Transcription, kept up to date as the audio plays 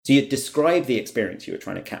So you'd describe the experience you were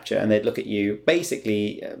trying to capture, and they'd look at you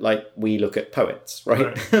basically like we look at poets,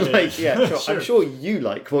 right? Like, yeah, sure. Sure. I'm sure you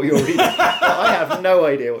like what you're reading, but I have no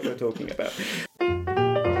idea what you're talking about.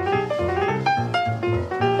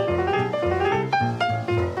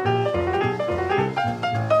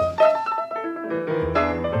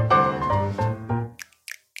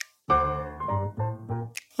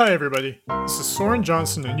 Hi everybody, this is Soren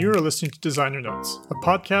Johnson and you are listening to Designer Notes, a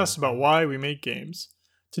podcast about why we make games.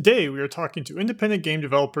 Today we are talking to independent game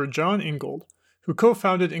developer Jon Ingold, who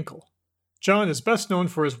co-founded Inkle. Jon is best known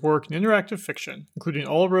for his work in interactive fiction, including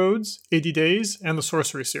All Roads, 80 Days, and the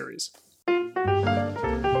Sorcery series.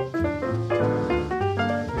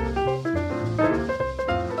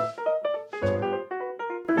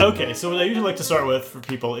 Okay, so what I usually like to start with for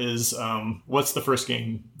people is, what's the first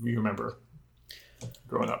game you remember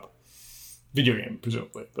growing up? Video game,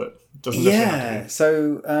 presumably, but it doesn't necessarily have to be.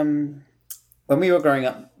 So when we were growing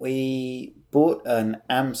up, we bought an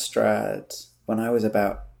Amstrad when I was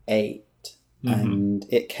about 8, and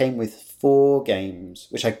it came with 4 games,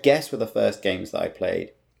 which I guess were the first games that I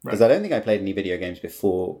played. Because I don't think I played any video games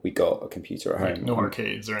before we got a computer at home. Like no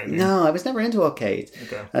arcades or anything? No, I was never into arcades.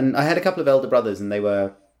 Okay. And I had a couple of elder brothers, and they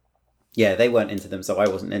weren't into them, so I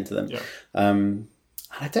wasn't into them. Yeah.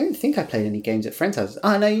 I don't think I played any games at friends' houses.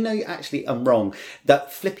 No, actually, I'm wrong.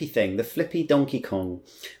 That flippy thing, the flippy Donkey Kong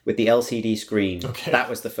with the LCD screen, that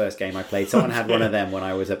was the first game I played. Someone had one of them when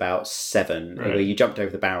I was about 7, where you jumped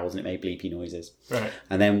over the barrels and it made bleepy noises. Right.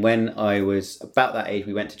 And then when I was about that age,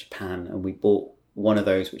 we went to Japan and we bought one of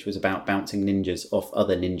those, which was about bouncing ninjas off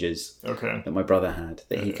other ninjas that my brother had,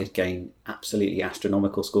 that he could gain absolutely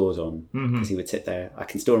astronomical scores on, because he would sit there. I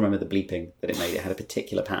can still remember the bleeping that it made. It had a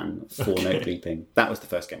particular pattern, 4-note bleeping. That was the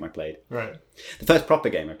first game I played. Right. The first proper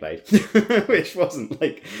game I played, which wasn't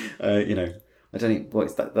like, I don't know, what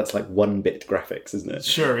is that? That's like 1-bit graphics, isn't it?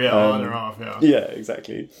 Sure, yeah, on or off, yeah. Yeah,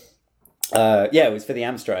 exactly. It was for the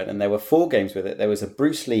Amstrad, and there were 4 games with it. There was a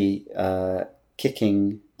Bruce Lee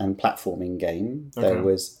kicking and platforming game. Okay. There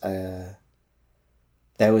was a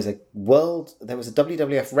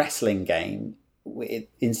WWF wrestling game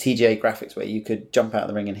in CGA graphics where you could jump out of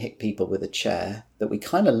the ring and hit people with a chair that we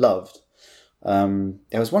kind of loved. There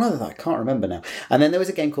was one other that I can't remember now. And then there was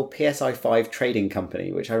a game called Psi-5 Trading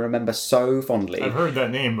Company, which I remember so fondly. I've heard that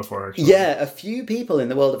name before, actually. Yeah, a few people in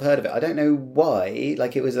the world have heard of it. I don't know why.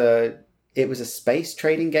 Like, it was a space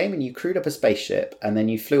trading game, and you crewed up a spaceship and then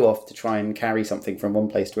you flew off to try and carry something from one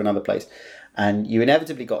place to another place, and you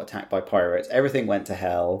inevitably got attacked by pirates. Everything went to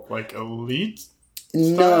hell. Like Elite?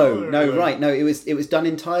 No, it was done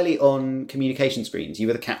entirely on communication screens. You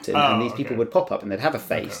were the captain, and these people would pop up and they'd have a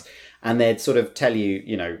face, and they'd sort of tell you,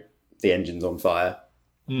 the engine's on fire.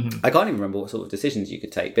 I can't even remember what sort of decisions you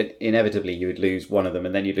could take, but inevitably you would lose one of them,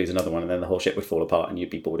 and then you'd lose another one, and then the whole ship would fall apart and you'd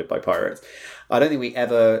be boarded by pirates. I don't think we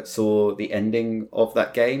ever saw the ending of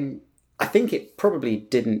that game. I think it probably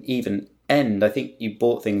didn't even end. I think you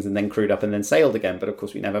bought things and then crewed up and then sailed again, but of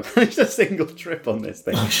course we never managed a single trip on this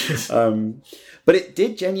thing. But it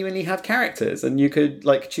did genuinely have characters, and you could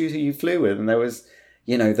choose who you flew with, and there was,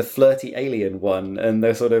 the flirty alien one and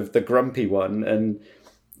the sort of the grumpy one, and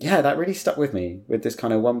yeah, that really stuck with me, with this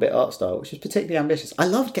kind of 1-bit art style, which was particularly ambitious. I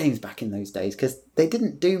loved games back in those days because they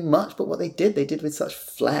didn't do much, but what they did with such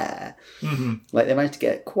flair. Like, they managed to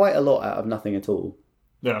get quite a lot out of nothing at all.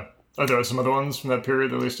 Yeah. Are there some other ones from that period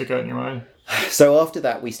that really stick out in your mind? So after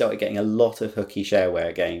that, we started getting a lot of hooky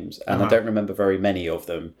shareware games, and I don't remember very many of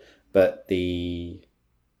them, but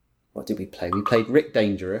what did we play? We played Rick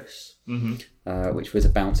Dangerous, which was a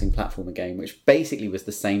bouncing platformer game, which basically was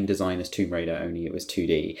the same design as Tomb Raider, only it was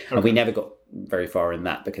 2D. Okay. And we never got very far in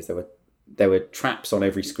that because there were traps on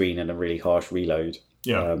every screen and a really harsh reload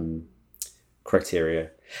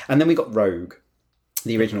criteria. And then we got Rogue,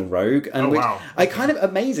 the original Rogue, and kind of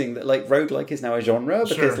amazing that roguelike is now a genre,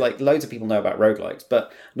 because loads of people know about roguelikes,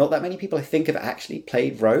 but not that many people I think have actually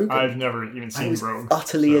played Rogue. I've never even seen Rogue.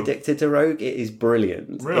 Utterly addicted to Rogue. It is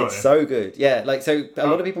brilliant. Really? It's so good. Yeah, a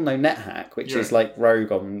lot of people know NetHack, which is like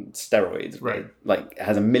Rogue on steroids. Right. It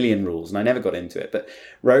has a million rules, and I never got into it. But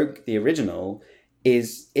Rogue, the original,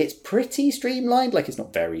 it's pretty streamlined. It's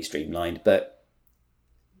not very streamlined, but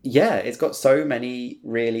yeah, it's got so many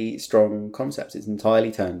really strong concepts. It's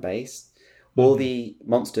entirely turn-based. All the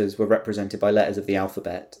monsters were represented by letters of the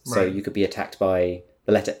alphabet. So you could be attacked by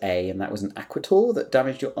the letter A, and that was an Aquator that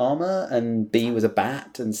damaged your armor, and B was a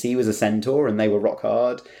bat, and C was a centaur, and they were rock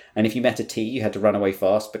hard. And if you met a T, you had to run away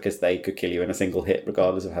fast because they could kill you in a single hit,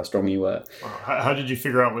 regardless of how strong you were. How did you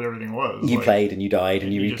figure out what everything was? You played and you died,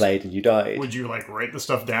 and you replayed and you died. Would you write the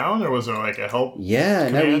stuff down, or was there a help? Yeah,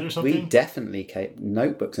 command or something? we definitely kept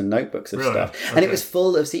notebooks and notebooks of really? stuff, Okay. and it was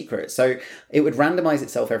full of secrets. So it would randomize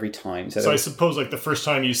itself every time. So I suppose the first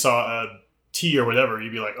time you saw a T or whatever,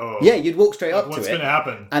 you'd be like, oh. Yeah, you'd walk straight up to it. What's going to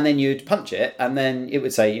happen? And then you'd punch it, and then it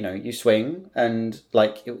would say, you swing, and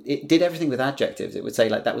it did everything with adjectives. It would say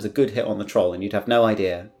that was a good hit on the troll, and you'd have no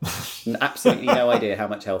idea, absolutely no idea how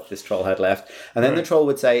much health this troll had left. And then the troll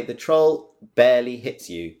would say, the troll barely hits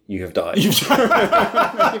you, you have died. You'd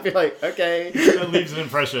be like, okay. That leaves an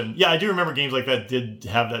impression. Yeah, I do remember games like that did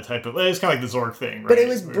have that type of... It's kind of like the Zork thing, right? But it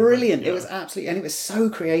was brilliant. It was absolutely... And it was so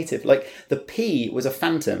creative. The P was a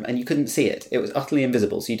phantom, and you couldn't see it. It was utterly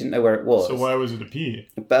invisible, so you didn't know where it was. So why was it a P?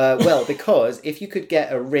 Well, because if you could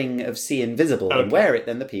get a ring of C invisible and wear it,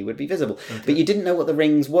 then the P would be visible. Okay. But you didn't know what the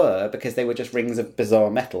rings were, because they were just rings of bizarre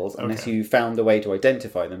metals, unless you found a way to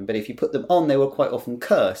identify them. But if you put them on, they were quite often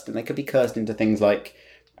cursed, and they could be cursed into things like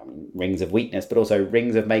rings of weakness, but also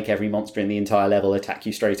rings of make every monster in the entire level attack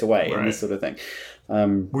you straight away, and this sort of thing.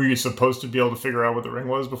 Were you supposed to be able to figure out what the ring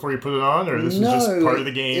was before you put it on, or this was just part of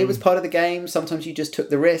the game? It was part of the game. Sometimes you just took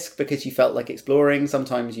the risk because you felt like exploring.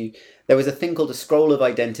 Sometimes there was a thing called a scroll of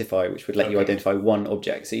identify, which would let you identify one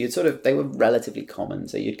object. So they were relatively common,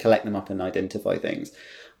 so you'd collect them up and identify things.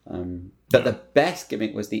 But the best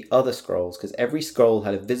gimmick was the other scrolls, because every scroll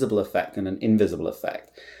had a visible effect and an invisible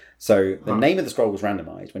effect. So the name of the scroll was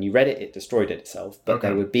randomized. When you read it, it destroyed itself, but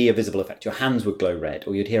there would be a visible effect. Your hands would glow red,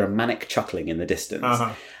 or you'd hear a manic chuckling in the distance.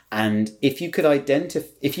 And if you could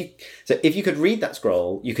if you could read that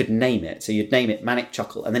scroll, you could name it. So you'd name it Manic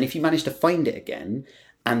Chuckle, and then if you managed to find it again,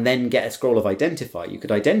 and then get a scroll of identify, you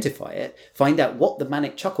could identify it, find out what the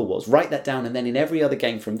manic chuckle was, write that down, and then in every other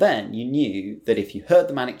game from then, you knew that if you heard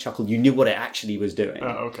the manic chuckle, you knew what it actually was doing.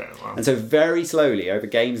 Oh, okay. Wow. And so very slowly, over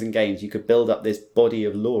games and games, you could build up this body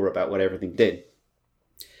of lore about what everything did.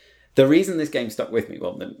 The reason this game stuck with me,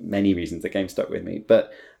 well, the many reasons the game stuck with me,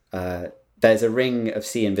 but there's a ring of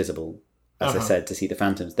See Invisible, as I said, to see the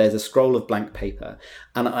phantoms. There's a scroll of blank paper,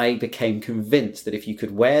 and I became convinced that if you could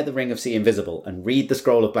wear the ring of See Invisible and read the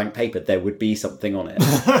scroll of blank paper, there would be something on it.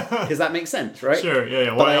 Because that makes sense, right? Sure,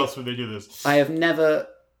 yeah. Why else would they do this? I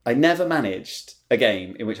never managed a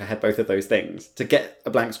game in which I had both of those things. To get a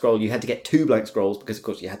blank scroll, you had to get 2 blank scrolls, because of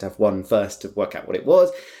course you had to have one first to work out what it was.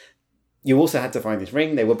 You also had to find this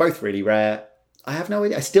ring. They were both really rare. I have no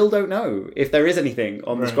idea. I still don't know if there is anything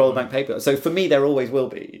on the scroll of blank paper. So for me, there always will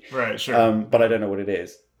be. Right, sure. But I don't know what it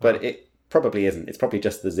is. But it probably isn't. It's probably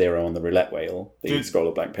just the 0 on the roulette wheel, the scroll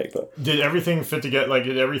of blank paper. Did everything fit together?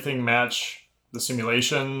 Did everything match the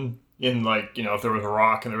simulation? In if there was a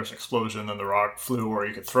rock and there was an explosion, then the rock flew, or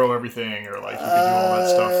you could throw everything, or you could do all that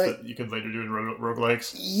stuff that you could later do in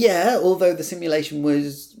roguelikes? Yeah, although the simulation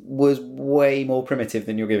was way more primitive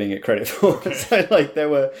than you're giving it credit for. Okay. So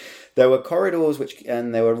there were corridors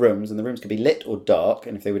and there were rooms, and the rooms could be lit or dark,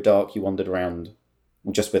 and if they were dark, you wandered around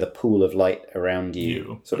just with a pool of light around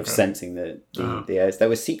you sort of sensing the airs. There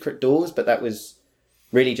were secret doors, but that was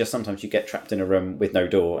really just sometimes you get trapped in a room with no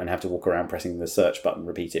door and have to walk around pressing the search button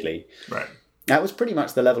repeatedly. Right. That was pretty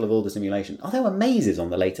much the level of all the simulation. Oh, there were mazes on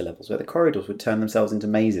the later levels where the corridors would turn themselves into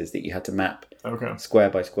mazes that you had to map square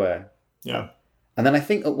by square. Yeah. And then I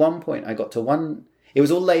think at one point I got to one... It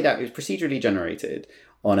was all laid out. It was procedurally generated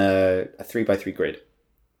on a 3x3 grid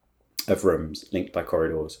of rooms linked by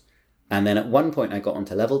corridors. And then at one point I got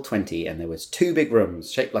onto level 20, and there was 2 big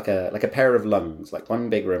rooms shaped like a pair of lungs, like one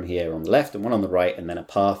big room here on the left and one on the right, and then a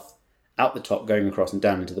path out the top going across and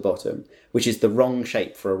down into the bottom, which is the wrong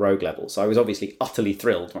shape for a rogue level. So I was obviously utterly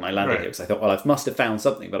thrilled when I landed here, because I thought, well, I must have found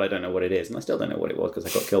something, but I don't know what it is. And I still don't know what it was, because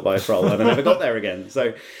I got killed by a troll and I never got there again.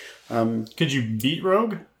 So, could you beat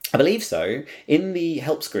rogue? I believe so. In the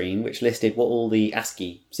help screen, which listed what all the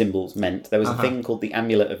ASCII symbols meant, there was a thing called the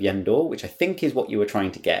Amulet of Yendor, which I think is what you were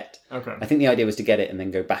trying to get. Okay. I think the idea was to get it and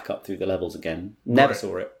then go back up through the levels again. Never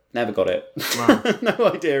saw it. Never got it. Wow.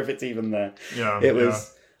 No idea if it's even there. Yeah. It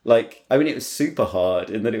was it was super hard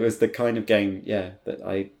in that it was the kind of game, that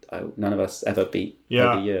I none of us ever beat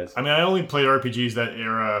over years. I mean, I only played RPGs that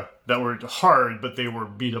era that were hard, but they were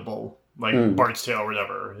beatable, like Bard's Tale or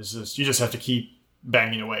whatever. It's just, you just have to keep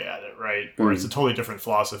banging away at it, right? Or it's a totally different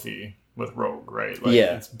philosophy with Rogue, right?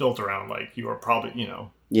 It's built around you are probably,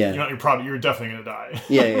 you're definitely going to die.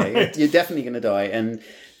 You're definitely going to die.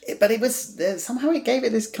 But it was somehow it gave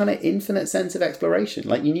it this kind of infinite sense of exploration.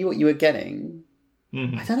 Like, you knew what you were getting,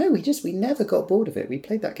 I don't know. We never got bored of it. We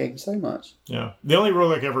played that game so much. Yeah. The only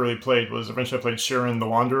roguelike I ever really played was eventually I played Soren the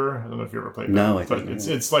Wanderer. I don't know if you ever played that. No, I don't know.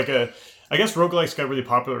 It's like I guess roguelikes got really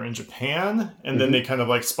popular in Japan, and then they kind of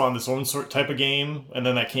like spawned this own sort type of game, and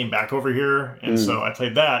then that came back over here, and so I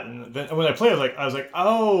played that, and then when I played, I was like,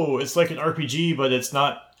 oh, it's like an RPG, but it's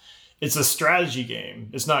not. It's a strategy game.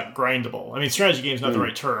 It's not grindable. I mean, strategy game is not the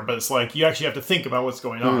right term, but it's like you actually have to think about what's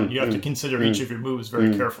going on. You have to consider each of your moves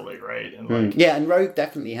very carefully, right? And yeah, and Rogue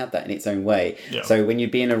definitely had that in its own way. Yeah. So when you'd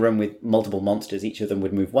be in a room with multiple monsters, each of them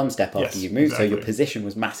would move one step after you moved, so your position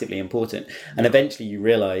was massively important. And eventually you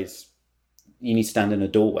realise you need to stand in a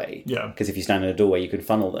doorway. Yeah. Because if you stand in a doorway, you can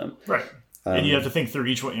funnel them. Right. And you have to think through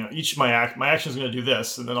each one. My action is going to do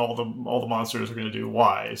this, and then all the monsters are going to do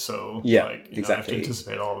Y. So exactly. I have to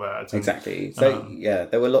anticipate all of that. Exactly. So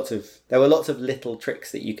there were lots of little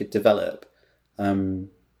tricks that you could develop.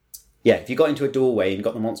 If you got into a doorway and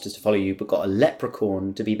got the monsters to follow you, but got a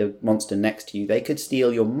leprechaun to be the monster next to you, they could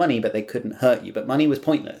steal your money, but they couldn't hurt you. But money was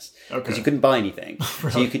pointless because you couldn't buy anything.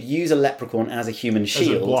 Really? So you could use a leprechaun as a human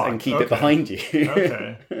shield and keep it behind you.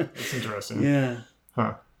 Okay, that's interesting. Yeah.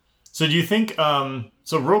 Huh. So do you think,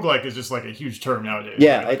 so roguelike is just like a huge term nowadays?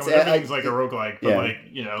 Yeah. Right? Everything's like a roguelike, but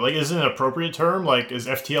is it an appropriate term? Like, is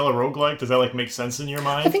FTL a roguelike? Does that make sense in your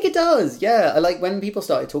mind? I think it does, yeah. When people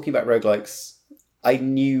started talking about roguelikes, I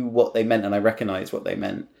knew what they meant and I recognised what they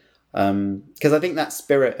meant. Because I think that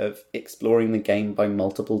spirit of exploring the game by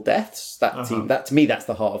multiple deaths, that to me, that's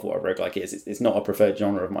the heart of what a roguelike is. It's not a preferred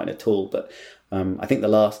genre of mine at all, but I think the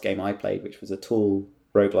last game I played, which was a tool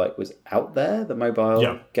roguelike, was Out There, the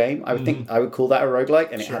mobile game. I would think I would call that a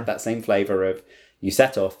roguelike, and it had that same flavour of you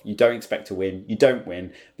set off, you don't expect to win, you don't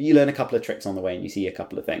win, but you learn a couple of tricks on the way and you see a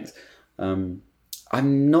couple of things. I'm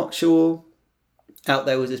not sure Out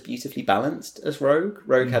There was as beautifully balanced as Rogue.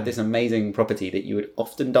 Rogue had this amazing property that you would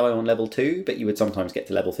often die on level 2, but you would sometimes get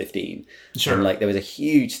to level 15. Sure. And there was a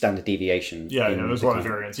huge standard deviation. Yeah, there was a lot of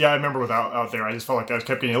variance. Yeah, I remember with Out There, I just felt like I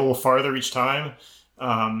kept getting a little farther each time.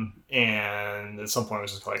 And at some point I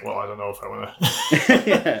was just like, well, I don't know if I want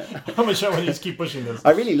to how much I want to just keep pushing this.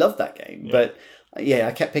 I really loved that game, but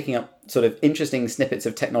I kept picking up sort of interesting snippets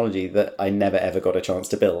of technology that I never ever got a chance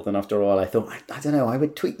to build, and after a while I thought, I don't know, I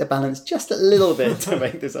would tweak the balance just a little bit to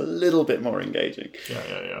make this a little bit more engaging.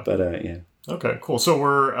 But okay, cool. So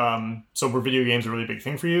were video games a really big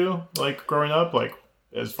thing for you, growing up,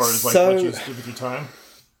 as far as what you did with your time?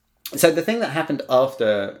 So the thing that happened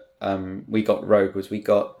after we got Rogue was we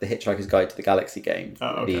got the Hitchhiker's Guide to the Galaxy game,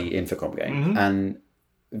 the Infocom game, and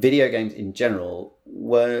video games in general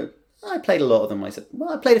I played a lot of them. I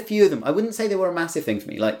played a few of them. I wouldn't say they were a massive thing for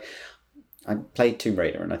me. I played Tomb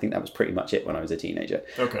Raider, and I think that was pretty much it when I was a teenager.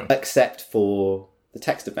 Okay. Except for the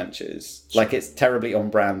text adventures. Sure. It's terribly on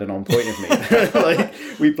brand and on point of me.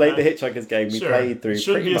 We played the Hitchhiker's game. We played through.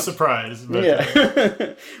 Shouldn't be a surprise.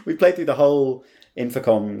 But we played through the whole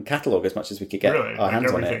Infocom catalogue as much as we could get our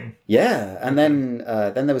hands on it. Yeah, and then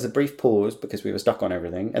there was a brief pause because we were stuck on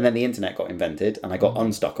everything, and then the internet got invented, and I got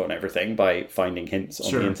unstuck on everything by finding hints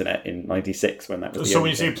on the internet in '96 when that was. So when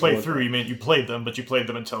you say play through, you mean you played them, but you played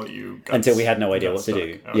them until we had no idea what to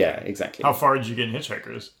do. Okay. Yeah, exactly. How far did you get in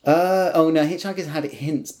Hitchhikers? No, Hitchhikers had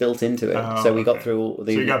hints built into it, so we got through all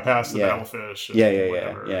the. So you got past the battlefish.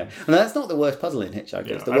 Yeah. And that's not the worst puzzle in Hitchhikers.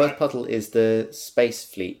 Yeah, the worst puzzle is the space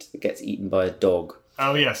fleet that gets eaten by a dog.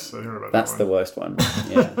 Oh yes, I heard about that. That's the worst one.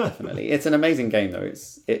 Yeah, definitely. It's an amazing game though.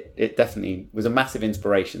 It definitely was a massive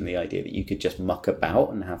inspiration. The idea that you could just muck about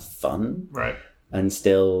and have fun, right, and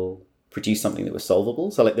still produce something that was solvable.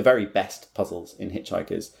 So the very best puzzles in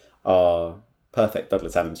Hitchhikers are perfect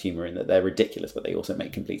Douglas Adams humor in that they're ridiculous, but they also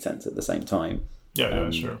make complete sense at the same time. Yeah,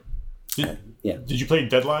 sure. Did you play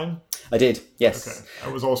Deadline? I did. Yes. Okay.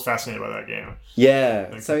 I was always fascinated by that game. Yeah.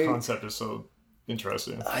 The concept is so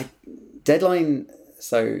interesting. Deadline.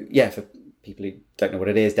 So, for people who don't know what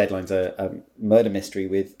it is, Deadline's a murder mystery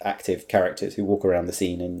with active characters who walk around the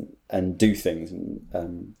scene and do things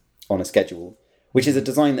on a schedule, which is a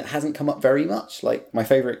design that hasn't come up very much. My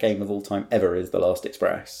favourite game of all time ever is The Last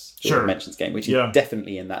Express, the Dimensions game, which is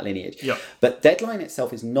definitely in that lineage. Yeah. But Deadline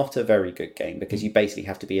itself is not a very good game because you basically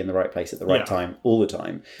have to be in the right place at the right time all the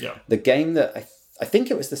time. Yeah. The game that I think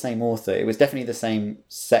it was the same author, it was definitely the same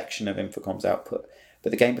section of Infocom's output. But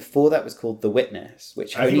the game before that was called The Witness,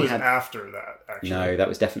 which I think it was after that, actually. No, that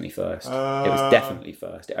was definitely first. It was definitely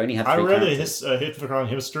first. It only had 3 characters. I read Hitchhiker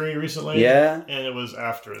history recently. Yeah. And it was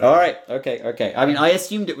after that. All right. Okay. I mean, I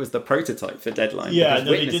assumed it was the prototype for Deadline. Yeah. Because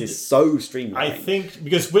Witness is so streamlined. I think,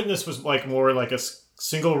 because Witness was more like a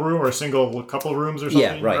single room or a couple rooms or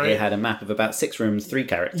something. Yeah, right. It had a map of about 6 rooms, 3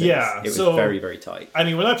 characters. Yeah. It was very, very tight. I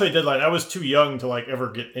mean, when I played Deadline, I was too young to ever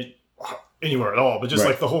get it. anywhere at all, but just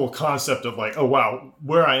like the whole concept of like, oh wow,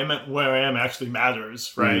 where I am actually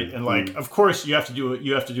matters, right? And like, of course, you have to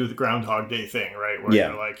do the Groundhog Day thing, right? Where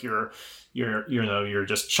you're like you're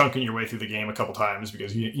just chunking your way through the game a couple times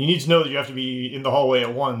because you need to know that you have to be in the hallway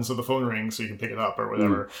at 1 so the phone rings so you can pick it up or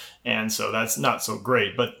whatever. And so that's not so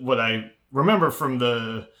great. But what I remember from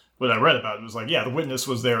what I read about it was like, the Witness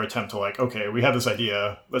was their attempt to like, okay, we have this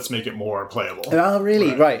idea, let's make it more playable. Oh,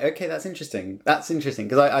 really? Right. Okay, that's interesting.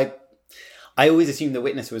 Because I always assumed the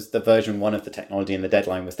Witness was the version 1 of the technology and the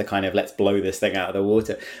deadline was the kind of let's blow this thing out of the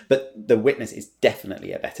water. But the Witness is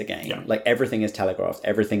definitely a better game. Yeah. Like everything is telegraphed,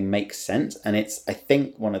 everything makes sense. And it's, I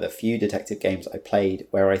think, one of the few detective games I played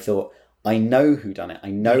where I thought, I know who done it.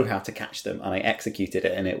 I know how to catch them, and I executed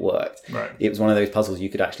it, and it worked. Right. It was one of those puzzles you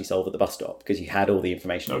could actually solve at the bus stop because you had all the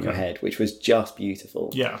information in your head, which was just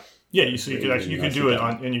beautiful. Yeah. Yeah, you could do it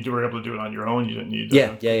on, and you were able to do it on your own. You didn't need.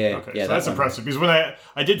 Yeah. Okay, so that's impressive because when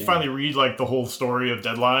I did finally read like the whole story of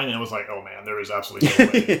Deadline, and it was like, oh man, there is absolutely no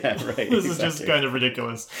way. This is just kind of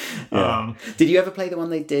ridiculous. Yeah. Did you ever play the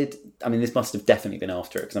one they did? I mean, this must have definitely been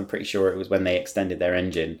after it because I'm pretty sure it was when they extended their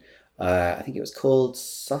engine. I think it was called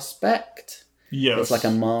Suspect. Yes. It's like a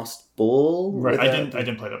masked ball. Right. I didn't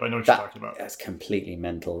play that, but I know what you're talking about. That's completely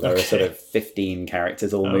mental. There are sort of 15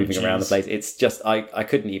 characters all moving around the place. It's just, I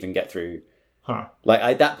couldn't even get through. Huh. Like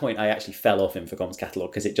at that point, I actually fell off Infocom's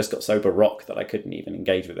catalogue because it just got so baroque that I couldn't even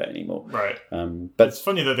engage with it anymore. Right. But it's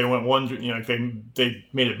funny that they went they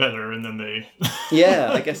made it better and then they.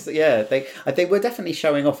 I guess they were definitely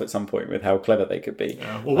showing off at some point with how clever they could be.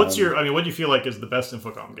 Yeah. Well, what do you feel like is the best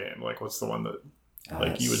Infocom game? Like, what's the one that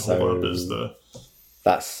you would hold up as the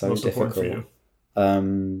that's so most difficult for you?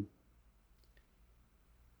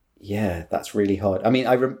 That's really hard. I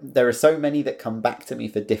mean, there are so many that come back to me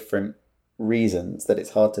for different reasons that it's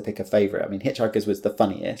hard to pick a favourite. I mean, Hitchhikers was the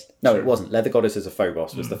funniest. No, it wasn't. Leather Goddess as a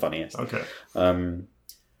Phobos was the funniest. Okay.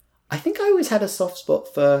 I think I always had a soft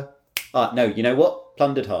spot for... no, you know what?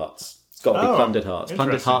 Plundered Hearts. It's got to be Plundered Hearts.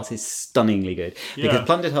 Plundered Hearts is stunningly good. Because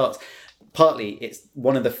Plundered Hearts... Partly, it's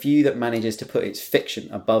one of the few that manages to put its fiction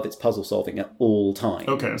above its puzzle solving at all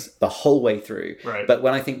times, the whole way through. Right. But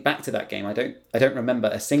when I think back to that game, I don't remember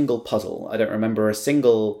a single puzzle. I don't remember a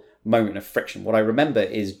single moment of friction. What I remember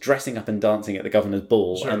is dressing up and dancing at the governor's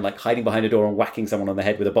ball and like hiding behind a door and whacking someone on the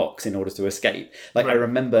head with a box in order to escape. Like I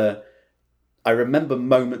remember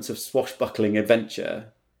moments of swashbuckling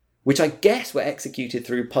adventure, which I guess were executed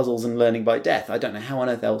through puzzles and learning by death. I don't know how on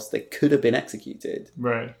earth else they could have been executed.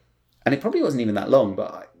 Right. And it probably wasn't even that long,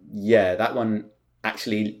 but that one,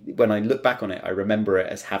 actually, when I look back on it, I remember it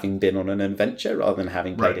as having been on an adventure rather than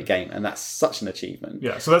having played a game, and that's such an achievement.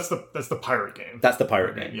 Yeah, so that's the pirate game. That's the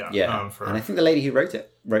pirate game, yeah. And I think the lady who wrote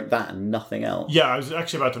that and nothing else. Yeah, I was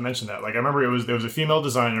actually about to mention that. Like, I remember there was a female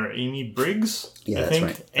designer, Amy Briggs, I think,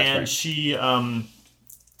 right. And she, I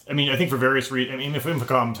think for various reasons,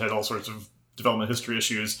 Infocom had all sorts of development history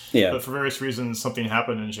issues, but for various reasons something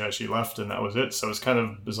happened and she left and that was it. So it's kind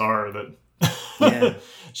of bizarre that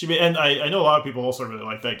and I know a lot of people also really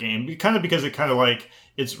like that game, kind of because it kind of like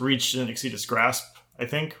it's reached and exceeded its grasp, I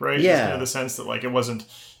think, right? It's kind of the sense that like it wasn't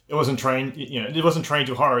trying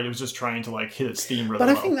too hard, it was just trying to like hit its theme really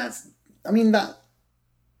well. But I think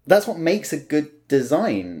that's what makes a good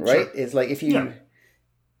design, right? Sure. It's like if you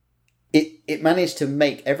It managed to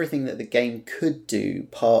make everything that the game could do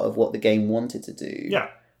part of what the game wanted to do.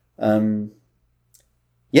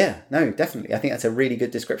 Yeah. No, definitely. I think that's a really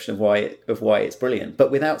good description of why it's brilliant,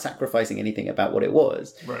 but without sacrificing anything about what it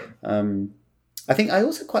was. Right. I think I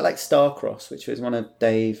also quite like Starcross, which was one of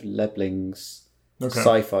Dave Lebling's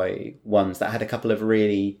sci-fi ones that had a couple of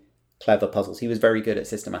really clever puzzles. He was very good at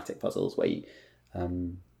systematic puzzles where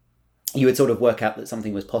you would sort of work out that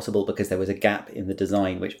something was possible because there was a gap in the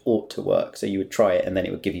design which ought to work. So you would try it and then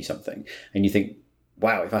it would give you something. And you think,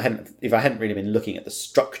 wow, if I hadn't really been looking at the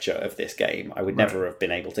structure of this game, I would never have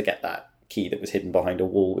been able to get that key that was hidden behind a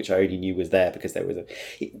wall, which I only knew was there because there was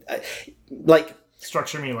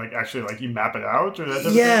structure mean like actually like you map it out or that?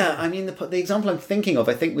 I mean the example I'm thinking of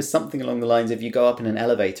I think was something along the lines of you go up in an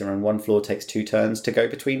elevator and one floor takes 2 turns to go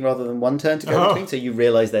betwing rather than 1 turn to go between, so you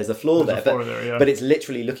realise there's a floor there, but it's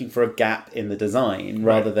literally looking for a gap in the design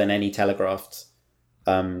rather than any telegraphed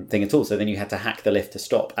thing at all. So then you had to hack the lift to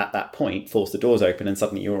stop at that point, force the doors open, and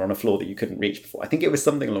suddenly you were on a floor that you couldn't reach before. I think it was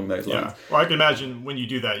something along those lines. Yeah. Well, I can imagine when you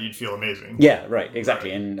do that, you'd feel amazing. Yeah, right, exactly.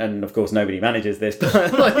 Right. And of course, nobody manages this,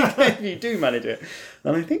 but like, you do manage it.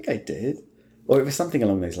 And I think I did. Or it was something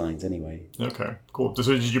along those lines anyway. Okay, cool.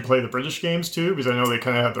 So did you play the British games too? Because I know they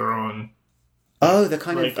kind of have their own... Oh, the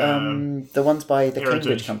kind of... the ones by the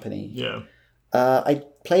Cambridge company. Yeah. I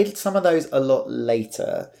played some of those a lot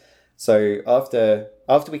later. So after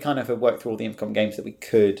we kind of had worked through all the Infocom games that we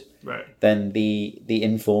could, then the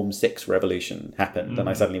Inform 6 revolution happened, and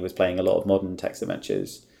I suddenly was playing a lot of modern text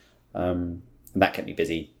adventures, and that kept me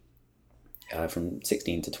busy from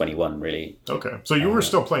 16 to 21, really. Okay, so you were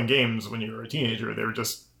still playing games when you were a teenager. They were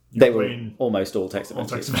just were almost all text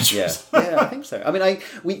adventures. Yeah, I think so. I mean,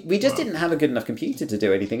 we just didn't have a good enough computer to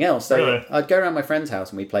do anything else. So really? I'd go around my friend's house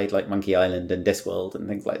and we played like Monkey Island and Discworld and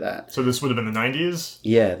things like that. So this would have been the 90s?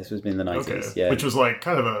 Yeah, this was in the 90s. Okay. Yeah, which was like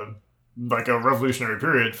kind of a revolutionary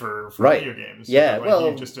period for video games. Yeah, like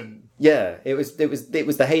well, you just didn't... yeah, it was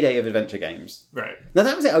the heyday of adventure games. Right. No,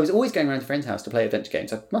 that was it. I was always going around to friends' house to play adventure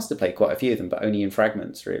games. I must have played quite a few of them, but only in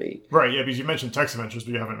fragments, really. Right. Yeah, because you mentioned text adventures,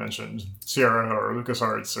 but you haven't mentioned Sierra or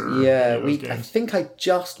LucasArts or I think I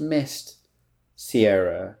just missed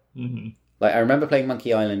Sierra. Mm-hmm. Like I remember playing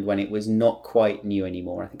Monkey Island when it was not quite new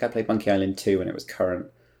anymore. I think I played Monkey Island 2 when it was current.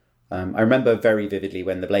 I remember very vividly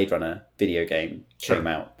when the Blade Runner video game came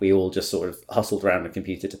out. We all just sort of hustled around the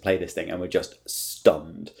computer to play this thing and were just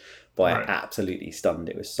stunned by it. Absolutely stunned.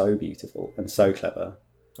 It was so beautiful and so clever.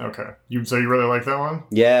 Okay. So you really like that one?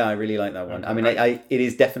 Yeah, I really like that one. I mean, it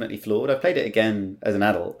is definitely flawed. I played it again as an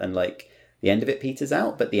adult and like the end of it peters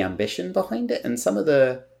out, but the ambition behind it and some of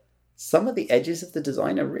the edges of the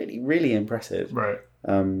design are really, really impressive. Right.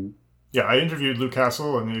 Yeah, I interviewed Luke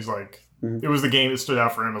Castle and he's like... It was the game that stood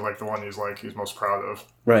out for him as like the one he was most proud of.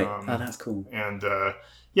 Right. That's cool. And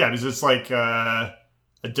because it's like a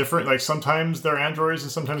different, like sometimes they're androids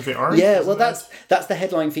and sometimes they aren't. Yeah, well that's the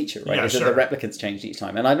headline feature, right? Is that the replicants changed each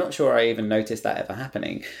time. And I'm not sure I even noticed that ever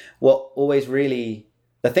happening. What always really...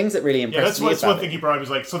 The things that really impressed me that's one thing he brought up.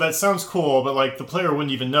 Was like, so that sounds cool, but like the player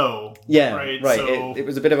wouldn't even know. Yeah, right. So... It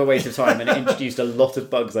was a bit of a waste of time, and it introduced a lot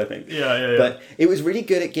of bugs, I think. Yeah. But it was really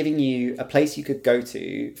good at giving you a place you could go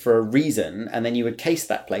to for a reason, and then you would case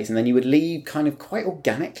that place, and then you would leave kind of quite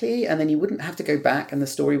organically, and then you wouldn't have to go back, and the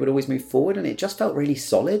story would always move forward, and it just felt really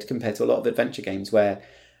solid compared to a lot of adventure games where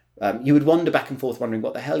you would wander back and forth wondering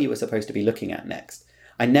what the hell you were supposed to be looking at next.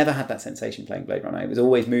 I never had that sensation playing Blade Runner. It was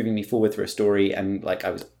always moving me forward through a story, and like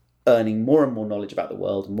I was earning more and more knowledge about the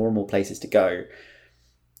world and more places to go.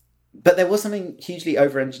 But there was something hugely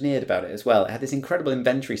over-engineered about it as well. It had this incredible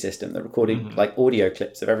inventory system that recorded like audio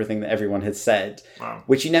clips of everything that everyone had said,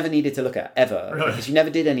 which you never needed to look at ever, because you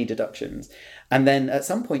never did any deductions. And then at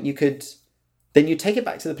some point you'd take it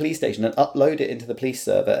back to the police station and upload it into the police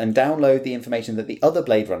server and download the information that the other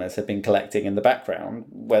Blade Runners had been collecting in the background,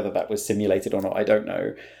 whether that was simulated or not, I don't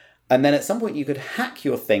know. And then at some point you could hack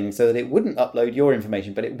your thing so that it wouldn't upload your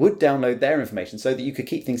information, but it would download their information so that you could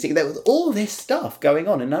keep things secret. There was all this stuff going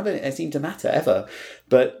on, and none of it seemed to matter ever.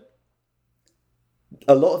 But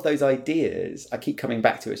a lot of those ideas I keep coming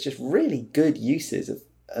back to. It's just really good uses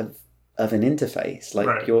of an interface.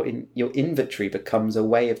 Like your inventory becomes a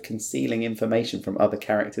way of concealing information from other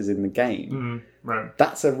characters in the game. Right.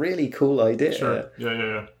 That's a really cool idea. Sure.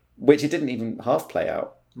 Yeah. Which it didn't even half play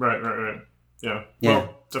out. Right. Yeah.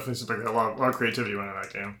 Well, definitely seems like a lot of creativity went in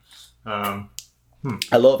that game.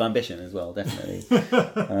 A lot of ambition as well, definitely.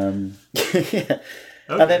 Yeah.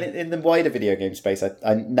 Okay. And then in the wider video game space,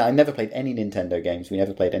 I never played any Nintendo games. We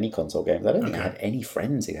never played any console games. I don't think I had any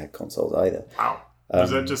friends who had consoles either. Wow.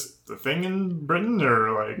 Was that just the thing in Britain,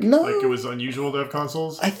 or like it was unusual to have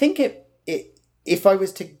consoles? I think it if I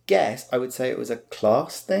was to guess, I would say it was a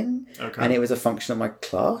class thing. Okay. And it was a function of my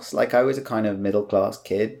class. Like I was a kind of middle class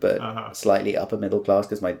kid, but slightly upper middle class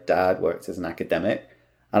because my dad worked as an academic.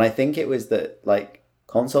 And I think it was that like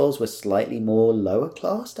consoles were slightly more lower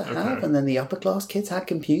class to have, and then the upper class kids had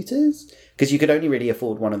computers because you could only really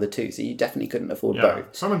afford one of the two, so you definitely couldn't afford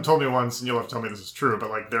both. Someone told me once, and you'll have to tell me this is true, but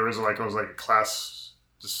like there was like a class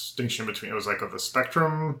distinction between, it was like of the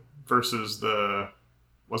Spectrum versus the...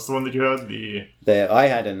 What's the one that you had? I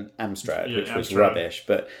had an Amstrad, which was rubbish,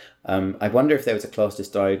 but I wonder if there was a class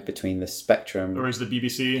divide between the Spectrum, or is the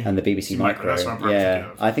BBC and the BBC Micro. That's what I'm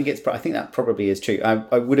yeah, I think that probably is true.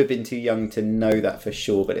 I would have been too young to know that for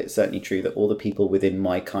sure, but it's certainly true that all the people within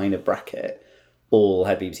my kind of bracket all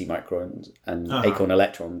had BBC Microns and Acorn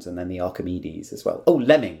Electrons, and then the Archimedes as well. Oh,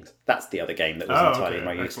 Lemmings. That's the other game that was entirely in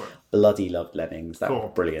my youth. Bloody loved Lemmings. That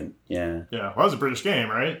was brilliant. Yeah. Yeah. Well, that was a British game,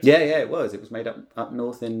 right? Yeah, it was. It was made up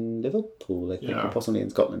north in Liverpool, I think, or possibly in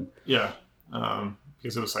Scotland. Yeah.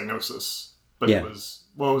 Because it was Psygnosis. But it was...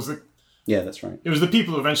 What was it? Yeah, that's right. It was the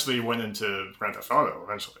people who eventually went into Grand Theft Auto,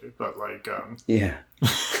 eventually. But like... yeah.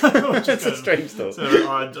 It's a strange thought. It's an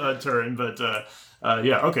odd turn, but...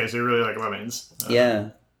 okay, so you really like Lemmings. Yeah.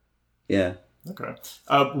 Okay.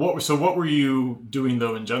 What were you doing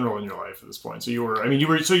though in general in your life at this point? So you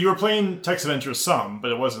were playing text adventures some,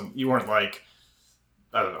 but you weren't like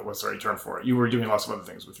I don't know what's the right term for it. You were doing lots of other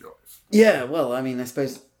things with your life. Yeah, well, I mean, I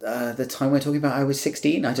suppose the time we're talking about, I was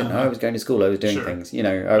 16. I don't know. I was going to school. I was doing things. You know,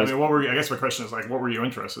 I mean, I guess my question is like, what were you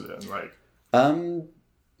interested in? Like,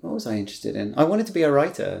 what was I interested in? I wanted to be a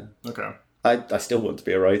writer. Okay. I still want to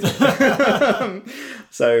be a writer.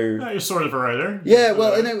 So you're sort of a writer. Yeah,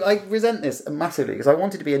 well, you know, I resent this massively because I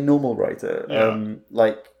wanted to be a normal writer.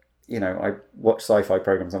 Yeah. You know, I watched sci-fi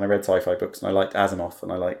programs and I read sci-fi books and I liked Asimov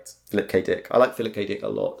and I liked Philip K. Dick. I like Philip K. Dick a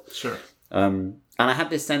lot. Sure. And I had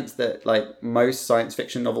this sense that like most science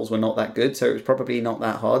fiction novels were not that good, so it was probably not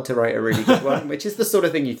that hard to write a really good one, which is the sort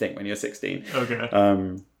of thing you think when you're 16.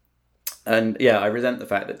 Okay. And yeah, I resent the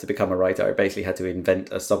fact that to become a writer, I basically had to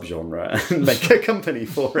invent a subgenre and make a company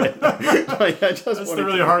for it. That's the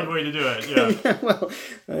really hard way to do it. Yeah. Yeah,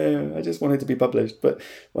 well, I just wanted to be published, but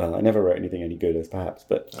well, I never wrote anything any good, as perhaps.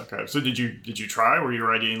 But okay, so did you try? Were you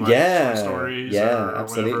writing like short stories? Yeah,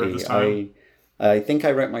 absolutely. I think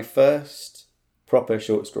I wrote my first proper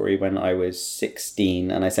short story when I was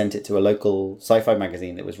 16, and I sent it to a local sci-fi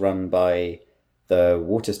magazine that was run by the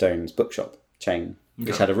Waterstones bookshop chain.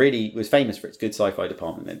 Which was famous for its good sci-fi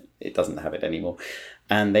department. It doesn't have it anymore.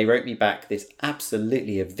 And they wrote me back this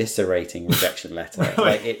absolutely eviscerating rejection letter. Really?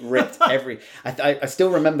 Like it ripped every... I still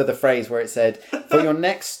remember the phrase where it said, for your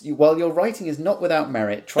next... While your writing is not without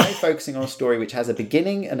merit, try focusing on a story which has a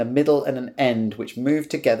beginning and a middle and an end, which move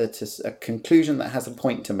together to a conclusion that has a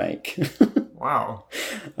point to make. Wow.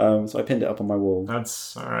 So I pinned it up on my wall.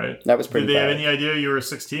 That's all right. That was pretty Did they bad. have any idea you were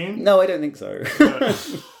 16? No, I don't think so.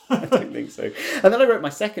 I don't think so. And then I wrote my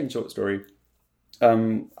second short story,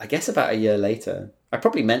 I guess about a year later. I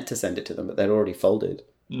probably meant to send it to them, but they'd already folded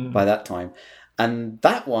by that time. And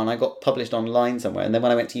that one I got published online somewhere. And then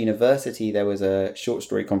when I went to university, there was a short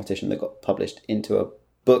story competition that got published into a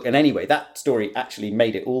book. And anyway, that story actually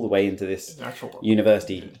made it all the way into this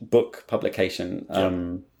university book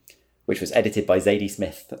publication, which was edited by Zadie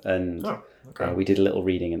Smith. And we did a little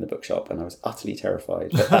reading in the bookshop, and I was utterly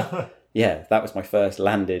terrified. But that was my first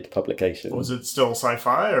landed publication. Was it still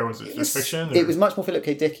sci-fi or was it just fiction? Or? It was much more Philip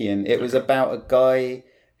K. Dickian. It was about a guy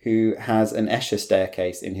who has an Escher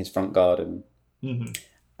staircase in his front garden. Mm-hmm.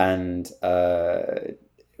 And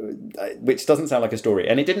which doesn't sound like a story.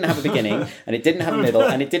 And it didn't have a beginning, and it didn't have a middle,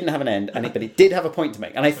 and it didn't have an end, but it did have a point to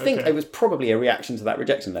make. And I think it was probably a reaction to that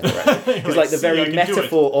rejection letter. Because like the very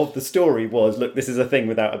metaphor of the story was, look, this is a thing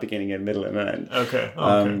without a beginning, a middle, and an end. Okay.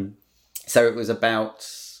 So it was about...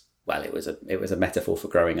 Well, it was a metaphor for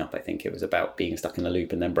growing up, I think. It was about being stuck in a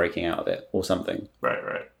loop and then breaking out of it or something. Right.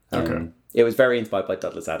 Okay. It was very inspired by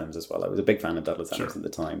Douglas Adams as well. I was a big fan of Douglas Adams at the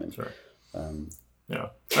time. And, yeah.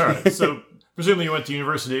 All right. So presumably you went to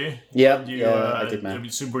university. Yeah. I did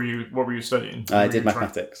math. What were you studying? I did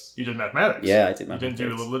mathematics. You did mathematics? Yeah, I did mathematics. You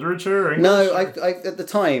didn't do literature or English? No, I at the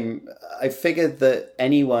time, I figured that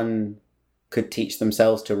anyone could teach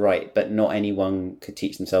themselves to write, but not anyone could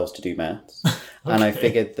teach themselves to do maths. And I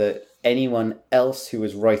figured that anyone else who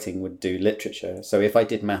was writing would do literature. So if I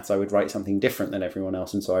did maths, I would write something different than everyone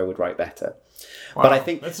else, and so I would write better. Wow, but I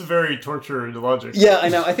think that's a very tortured logic. Yeah, I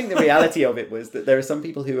know. I think the reality of it was that there are some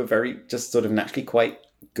people who are very just sort of naturally quite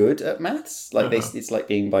good at maths. Like it's like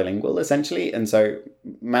being bilingual essentially, and so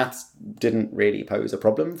maths didn't really pose a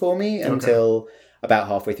problem for me until about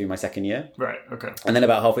halfway through my second year. Right, okay. And then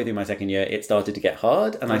about halfway through my second year, it started to get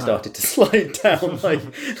hard, and I started to slide down like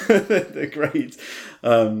the grades.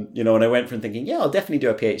 And I went from thinking, I'll definitely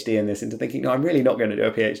do a PhD in this, into thinking, no, I'm really not going to do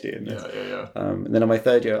a PhD in this. Yeah. And then on my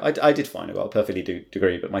third year, I did fine. I got a perfectly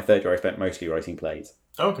degree, but my third year I spent mostly writing plays.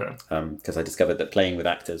 Okay. Because I discovered that playing with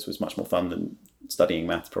actors was much more fun than studying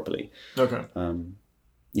maths properly. Okay.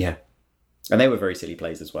 Yeah. And they were very silly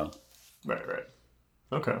plays as well. Right.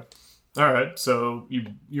 Okay. All right, so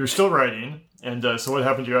you were still writing, and so what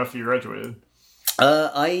happened to you after you graduated?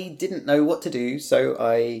 I didn't know what to do,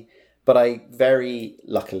 but I very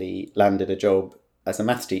luckily landed a job as a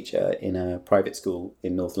maths teacher in a private school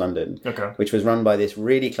in North London, which was run by this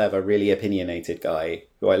really clever, really opinionated guy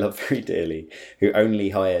who I love very dearly, who only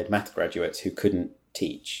hired maths graduates who couldn't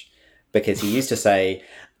teach. Because he used to say,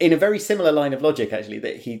 in a very similar line of logic, actually,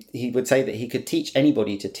 that he would say that he could teach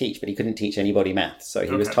anybody to teach, but he couldn't teach anybody maths. So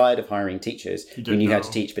he was tired of hiring teachers who knew how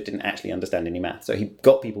to teach, but didn't actually understand any maths. So he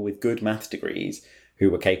got people with good maths degrees who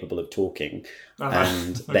were capable of talking,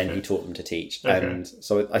 and then he taught them to teach. And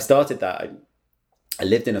so I started that. I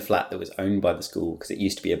lived in a flat that was owned by the school, because it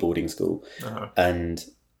used to be a boarding school, and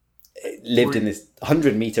it lived in this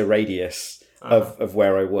 100-metre radius of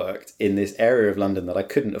where I worked in this area of London that I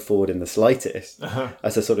couldn't afford in the slightest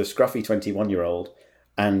as a sort of scruffy 21-year-old.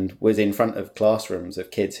 and was in front of classrooms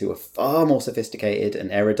of kids who were far more sophisticated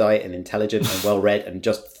and erudite and intelligent and well-read and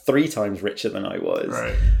just 3 times richer than I was.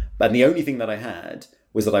 Right. And the only thing that I had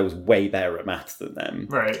was that I was way better at maths than them.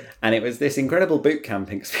 Right. And it was this incredible boot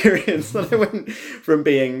camp experience that I went from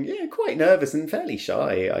being quite nervous and fairly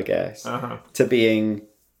shy, I guess, to being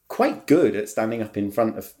quite good at standing up in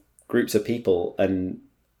front of groups of people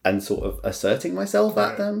and sort of asserting myself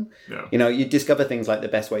at them. Yeah. You know, you discover things like the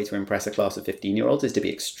best way to impress a class of 15-year-olds is to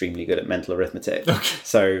be extremely good at mental arithmetic. Okay.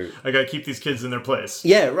 So I got to keep these kids in their place.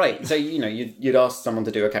 Yeah, right. So, you know, you'd ask someone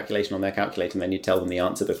to do a calculation on their calculator and then you'd tell them the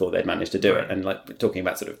answer before they'd managed to do it. And like talking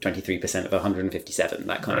about sort of 23% of 157,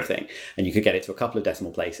 that kind of thing. And you could get it to a couple of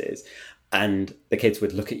decimal places. And the kids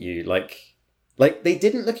would look at you like they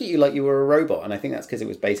didn't look at you like you were a robot. And I think that's because it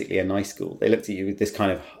was basically a nice school. They looked at you with this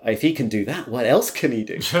kind of, if he can do that, what else can he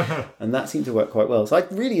do? And that seemed to work quite well. So I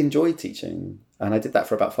really enjoyed teaching. And I did that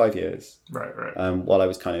for about 5 years. Right. While I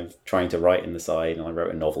was kind of trying to write in the side. And I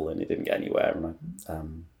wrote a novel and it didn't get anywhere.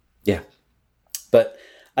 And But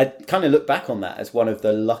I kind of look back on that as one of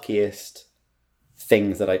the luckiest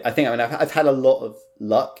things that I've had a lot of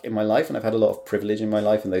luck in my life and I've had a lot of privilege in my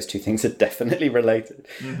life, and those two things are definitely related.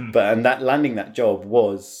 But that landing that job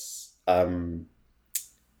was at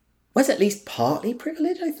least partly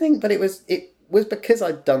privilege, I think, but it was because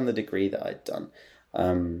I'd done the degree that I'd done.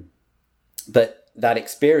 But that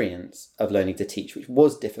experience of learning to teach, which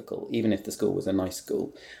was difficult, even if the school was a nice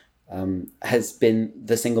school, has been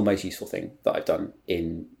the single most useful thing that I've done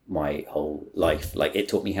in my whole life. Like, it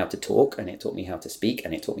taught me how to talk, and it taught me how to speak,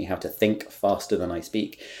 and it taught me how to think faster than I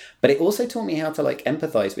speak. But it also taught me how to like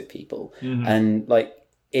empathize with people. And like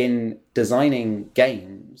in designing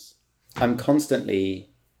games, I'm constantly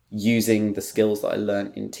using the skills that I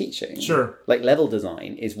learned in teaching. Sure. Like level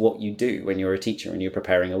design is what you do when you're a teacher and you're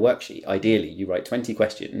preparing a worksheet. Ideally, you write 20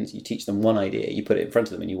 questions, you teach them one idea, you put it in front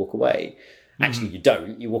of them and you walk away. Actually, you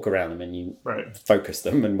don't. You walk around them and you focus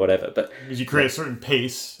them and whatever. But because you create a certain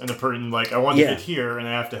pace, and a person I want to get here, and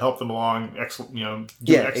I have to help them along. X, X,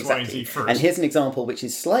 Y, and Z first. And here's an example which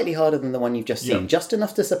is slightly harder than the one you've just seen, just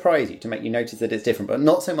enough to surprise you, to make you notice that it's different, but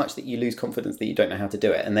not so much that you lose confidence that you don't know how to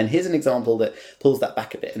do it. And then here's an example that pulls that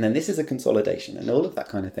back a bit, and then this is a consolidation, and all of that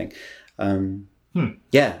kind of thing.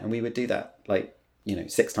 Yeah, and we would do that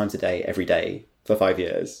 6 times a day, every day for 5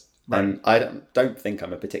 years. Right. And I don't think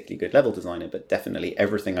I'm a particularly good level designer, but definitely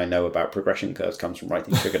everything I know about progression curves comes from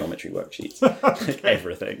writing trigonometry worksheets.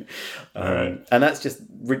 Everything. And that's just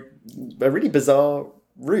a really bizarre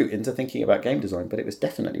route into thinking about game design, but it was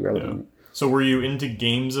definitely relevant. Yeah. So were you into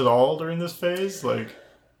games at all during this phase? Like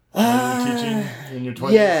when you were teaching in your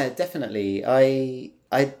 20s? Yeah, definitely. I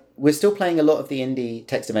was still playing a lot of the indie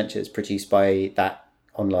text adventures produced by that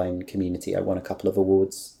online community. I won a couple of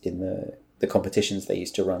awards in the competitions they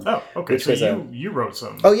used to run. Oh, okay. So you wrote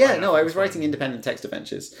some. Oh, yeah. No, I was writing independent text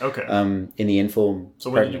adventures. Okay. In the Inform. So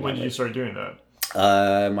when did you start doing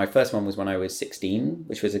that? My first one was when I was 16,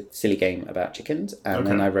 which was a silly game about chickens. And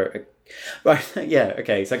then I wrote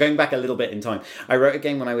So going back a little bit in time, I wrote a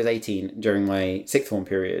game when I was 18 during my sixth form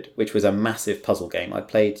period, which was a massive puzzle game. I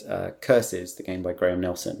played Curses, the game by Graham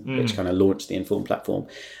Nelson, which kind of launched the Inform platform.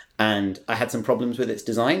 And I had some problems with its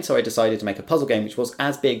design, so I decided to make a puzzle game which was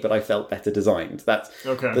as big, but I felt better designed. That's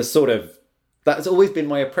that's always been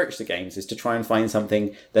my approach to games, is to try and find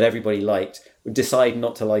something that everybody liked, decide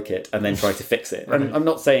not to like it, and then try to fix it. Right. And I'm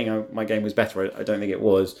not saying my game was better. I don't think it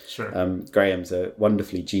was. Sure. Graham's a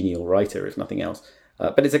wonderfully genial writer, if nothing else.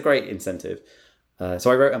 But it's a great incentive.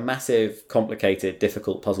 So I wrote a massive, complicated,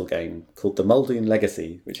 difficult puzzle game called the Mulldoon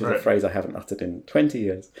Legacy, which is a phrase I haven't uttered in 20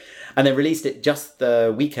 years. And then released it just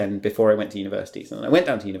the weekend before I went to university. So then I went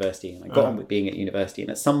down to university and I got on with being at university.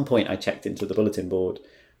 And at some point I checked into the bulletin board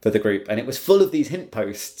for the group, and it was full of these hint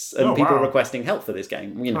posts and people requesting help for this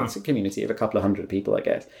game. It's a community of a couple of hundred people, I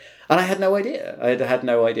guess. And I had no idea. I had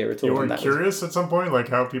no idea at all. You weren't curious at some point, like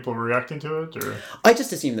how people were reacting to it? Or I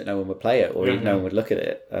just assumed that no one would play it, or no one would look at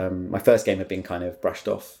it. My first game had been kind of brushed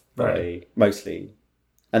off by mostly.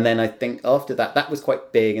 And then I think after that was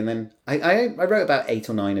quite big. And then I wrote about 8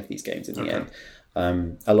 or 9 of these games in the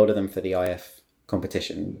end. A lot of them for the IF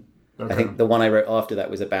competition. I think the one I wrote after that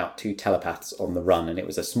was about 2 telepaths on the run, and it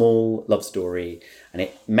was a small love story, and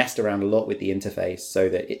it messed around a lot with the interface so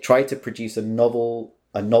that it tried to produce a novel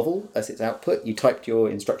as its output. You typed your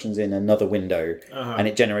instructions in another window, and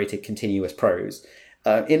it generated continuous prose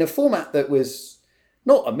in a format that was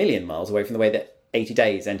not a million miles away from the way that 80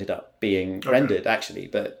 Days ended up being rendered, actually.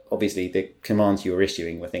 But obviously the commands you were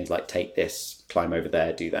issuing were things like take this, climb over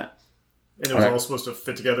there, do that. And it was all supposed to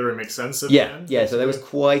fit together and make sense at the end? Yeah, so there was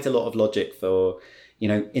quite a lot of logic for,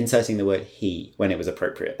 inserting the word he when it was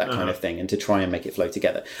appropriate, that kind of thing, and to try and make it flow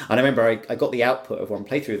together. And I remember I got the output of one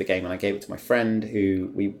playthrough of the game and I gave it to my friend,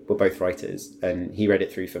 who we were both writers, and he read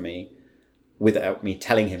it through for me without me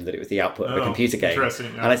telling him that it was the output of a computer game. Yeah.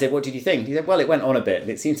 And I said, "What did you think?" He said, "Well, it went on a bit,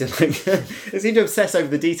 and it seemed to obsess over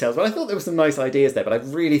the details. But I thought there were some nice ideas there. But I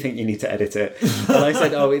really think you need to edit it." And I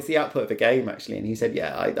said, "Oh, it's the output of a game, actually." And he said,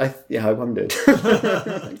 "Yeah, I wondered.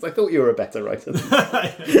 I thought you were a better writer."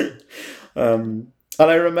 And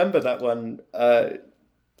I remember that one.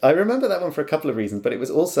 I remember that one for a couple of reasons, but it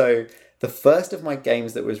was also the first of my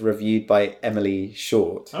games that was reviewed by Emily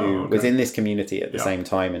Short, who was in this community at the same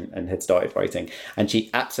time and had started writing, and she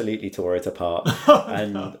absolutely tore it apart.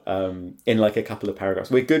 And in like a couple of paragraphs,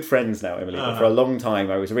 we're good friends now, Emily. But for a long time,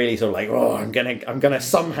 I was really sort of like, "Oh, I'm gonna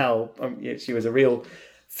somehow." She was a real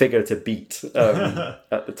figure to beat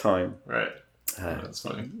at the time. Right. That's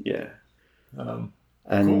funny. Yeah.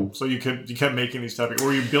 Cool. So you kept making these type of...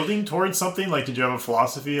 Were you building towards something? Like, did you have a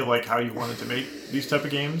philosophy of like how you wanted to make these type of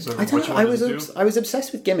games? Or I was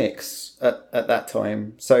obsessed with gimmicks at that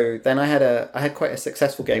time. So then I had quite a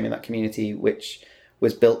successful game in that community, which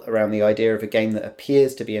was built around the idea of a game that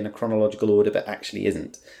appears to be in a chronological order but actually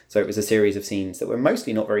isn't. So it was a series of scenes that were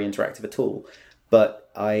mostly not very interactive at all. But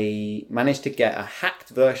I managed to get a hacked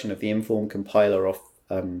version of the Inform compiler off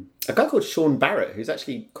a guy called Sean Barrett, who's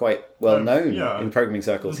actually quite well known in programming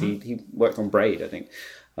circles. He worked on Braid, I think.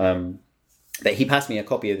 That he passed me a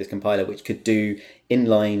copy of this compiler which could do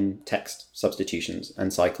inline text substitutions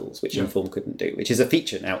and cycles, which Inform couldn't do, which is a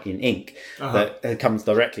feature now in Ink that comes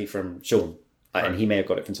directly from Sean. And he may have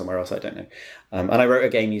got it from somewhere else, I don't know. And I wrote a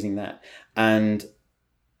game using that. And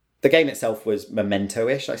the game itself was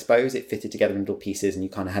Memento-ish, I suppose. It fitted together in little pieces and you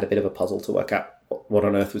kind of had a bit of a puzzle to work out what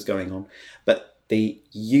on earth was going on. But the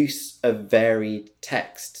use of varied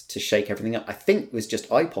text to shake everything up, I think, was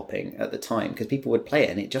just eye-popping at the time, because people would play it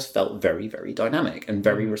and it just felt very, very dynamic and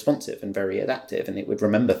very responsive and very adaptive, and it would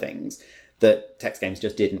remember things that text games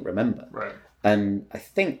just didn't remember. Right. And I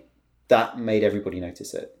think that made everybody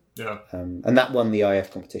notice it. Yeah. And that won the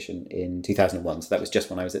IF competition in 2001, so that was just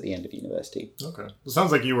when I was at the end of university. Okay. It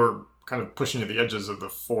sounds like you were kind of pushing to the edges of the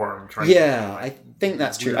forum. I think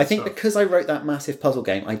that's true. I think because I wrote that massive puzzle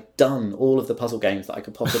game, I'd done all of the puzzle games that I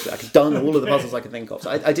could possibly... I'd done all of the puzzles I could think of. So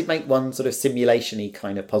I did make one sort of simulation-y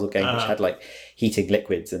kind of puzzle game, which had like heating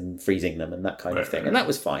liquids and freezing them and that kind of thing. And that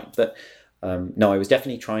was fine. But no, I was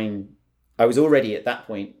definitely trying... I was already at that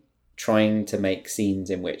point trying to make scenes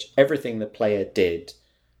in which everything the player did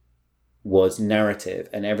was narrative,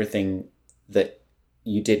 and everything that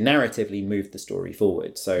you did narratively moved the story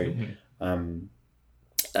forward. So in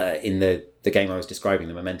the game I was describing,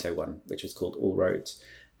 the Memento one, which was called All Roads,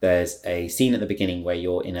 there's a scene at the beginning where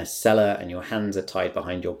you're in a cellar and your hands are tied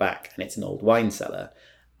behind your back, and it's an old wine cellar.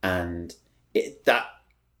 And that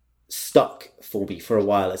stuck for me for a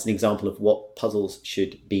while as an example of what puzzles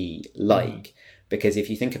should be like. Because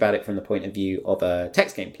if you think about it from the point of view of a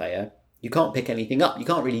text game player, you can't pick anything up. You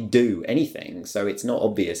can't really do anything. So it's not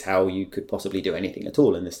obvious how you could possibly do anything at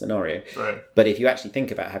all in this scenario. Right. But if you actually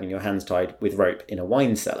think about having your hands tied with rope in a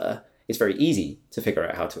wine cellar, it's very easy to figure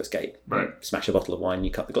out how to escape. Right. You smash a bottle of wine,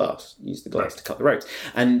 you cut the glass, use the glass to cut the ropes.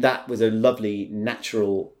 And that was a lovely,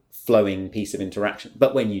 natural, flowing piece of interaction.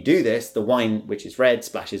 But when you do this, the wine, which is red,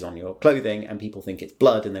 splashes on your clothing and people think it's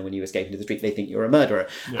blood. And then when you escape into the street, they think you're a murderer.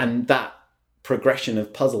 Yeah. And that progression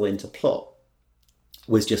of puzzle into plot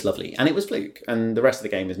was just lovely. And it was Fluke. And the rest of the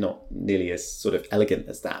game is not nearly as sort of elegant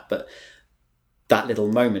as that. But that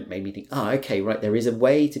little moment made me think, okay, right, there is a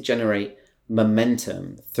way to generate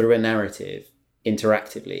momentum through a narrative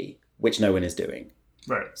interactively, which no one is doing.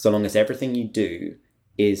 Right. So long as everything you do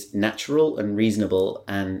is natural and reasonable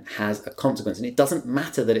and has a consequence. And it doesn't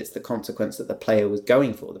matter that it's the consequence that the player was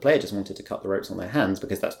going for. The player just wanted to cut the ropes on their hands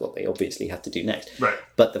because that's what they obviously had to do next. Right.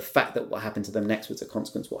 But the fact that what happened to them next was a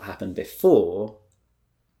consequence of what happened before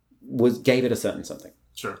gave it a certain something.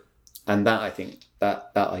 Sure. And that, I think,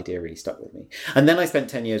 that idea really stuck with me. And then I spent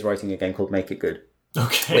 10 years writing a game called Make It Good.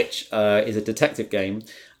 Okay. Which is a detective game,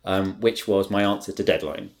 which was my answer to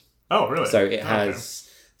Deadline. Oh, really? So it has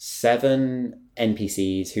 7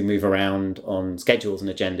 NPCs who move around on schedules and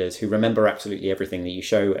agendas, who remember absolutely everything that you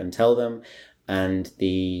show and tell them. And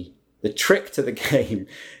the trick to the game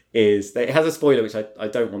is that it has a spoiler, which I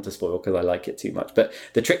don't want to spoil because I like it too much. But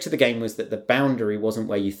the trick to the game was that the boundary wasn't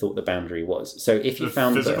where you thought the boundary was. So if you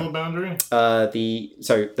found the physical boundary,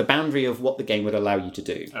 the boundary of what the game would allow you to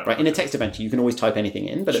do, right? Okay. In a text adventure, you can always type anything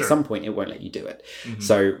in, but at some point it won't let you do it. Mm-hmm.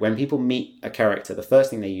 So when people meet a character, the first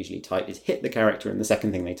thing they usually type is hit the character, and the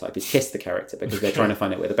second thing they type is hiss the character because they're trying to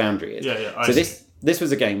find out where the boundary is. Yeah. So this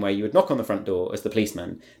was a game where you would knock on the front door as the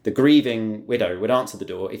policeman. The grieving widow would answer the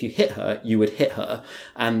door. If you hit her, you would hit her.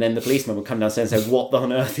 And then the policeman would come downstairs and say, what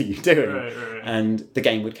on earth are you doing? Right. And the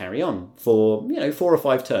game would carry on for, 4 or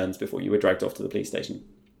 5 turns before you were dragged off to the police station.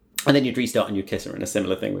 And then you'd restart and you'd kiss her and a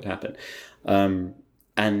similar thing would happen.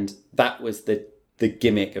 And that was the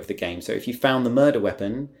gimmick of the game. So if you found the murder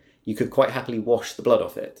weapon, you could quite happily wash the blood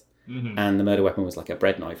off it. Mm-hmm. And the murder weapon was like a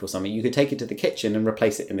bread knife or something. You could take it to the kitchen and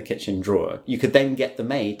replace it in the kitchen drawer. You could then get the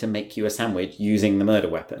maid to make you a sandwich using the murder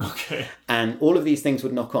weapon. Okay. And all of these things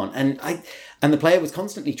would knock on. And the player was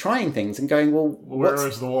constantly trying things and going, well, where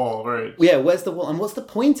is the wall? Right. Yeah, where's the wall? And what's the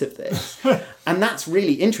point of this? And that's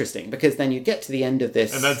really interesting because then you get to the end of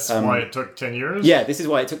this. And that's why it took 10 years? Yeah, this is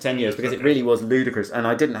why it took 10 years because it really was ludicrous. And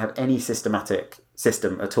I didn't have any systematic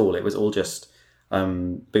system at all. It was all just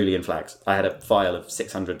Boolean flags. I had a file of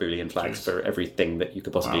 600 Boolean flags for everything that you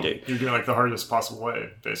could possibly do. You're doing like the hardest possible way,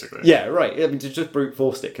 basically. Yeah, right. I mean, to just brute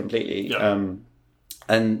forced it completely. Yeah.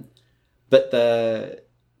 But the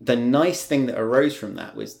nice thing that arose from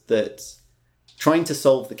that was that trying to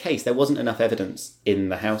solve the case, there wasn't enough evidence in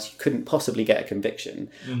the house. You couldn't possibly get a conviction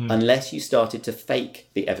unless you started to fake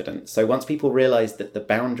the evidence. So once people realized that the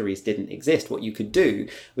boundaries didn't exist, what you could do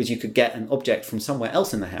was you could get an object from somewhere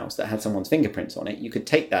else in the house that had someone's fingerprints on it. You could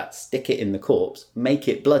take that, stick it in the corpse, make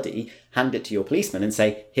it bloody, hand it to your policeman and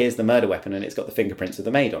say, here's the murder weapon and it's got the fingerprints of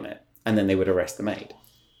the maid on it. And then they would arrest the maid.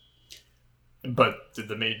 But did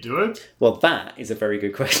the maid do it? Well, that is a very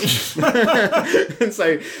good question.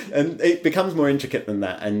 and it becomes more intricate than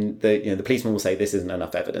that. And the policeman will say this isn't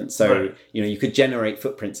enough evidence. So, you could generate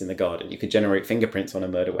footprints in the garden. You could generate fingerprints on a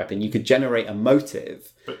murder weapon. You could generate a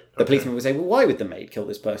motive. The policeman would say, well, why would the maid kill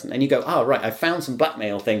this person? And you go, right, I found some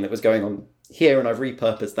blackmail thing that was going on here and I've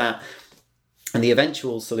repurposed that. And the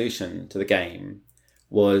eventual solution to the game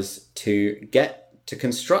was to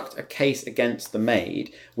construct a case against the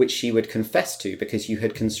maid, which she would confess to because you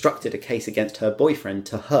had constructed a case against her boyfriend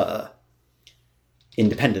to her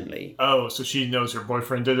independently. Oh, so she knows her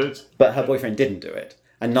boyfriend did it? But her boyfriend didn't do it,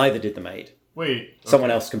 and neither did the maid. Wait. Okay.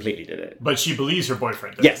 Someone else completely did it. But she believes her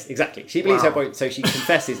boyfriend did it? Yes, exactly. She believes her boyfriend, so she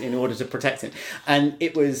confesses in order to protect him. And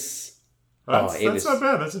it was... That's not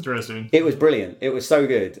bad. That's interesting. It was brilliant. It was so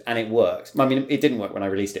good, and it worked. I mean, it didn't work when I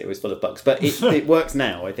released it. It was full of bugs. But it works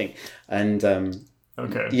now, I think. And...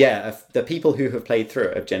 Okay. Yeah, the people who have played through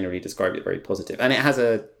it have generally described it very positive, and it has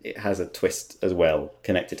a twist as well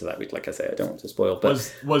connected to that. Which, like I say, I don't want to spoil.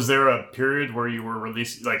 But was there a period where you were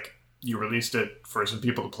released it for some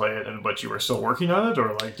people to play it, but you were still working on it,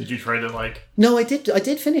 or did you try to No, I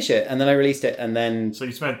did finish it, and then I released it, and then so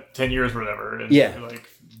you spent 10 years or whatever, and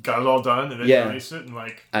got it all done, and then you released it,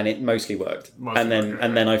 and it mostly worked, and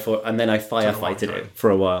then I firefighted it for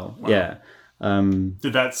a while. Wow. Yeah.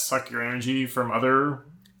 Did that suck your energy from other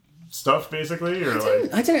stuff, basically, or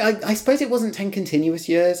I suppose it wasn't 10 continuous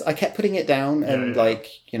years. I kept putting it down, and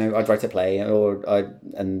I'd write a play,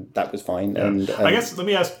 and that was fine. Yeah. And I guess let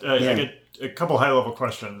me ask. I get a couple high level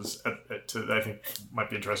questions that I think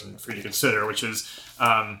might be interesting for you to consider, which is.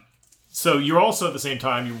 So you're also at the same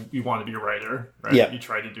time you want to be a writer, right? Yeah. You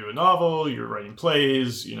try to do a novel. You're writing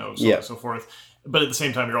plays, so on and so forth. But at the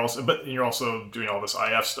same time, you're also doing all this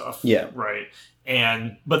IF stuff, right?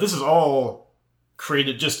 But this is all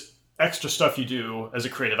created just extra stuff you do as a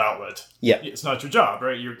creative outlet. Yeah, it's not your job,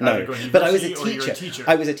 right? You're either going to university, but I was a teacher. Or you're a teacher.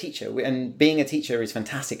 I was a teacher, and being a teacher is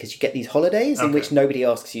fantastic because you get these holidays in which nobody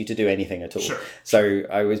asks you to do anything at all. Sure. So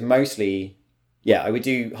I was mostly. Yeah, I would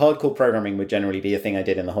do hardcore programming would generally be a thing I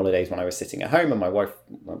did in the holidays when I was sitting at home and my wife,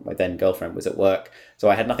 my then girlfriend, was at work. So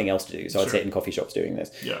I had nothing else to do. So I'd sit in coffee shops doing this.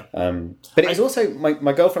 Yeah. But it was also,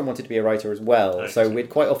 my girlfriend wanted to be a writer as well. So we'd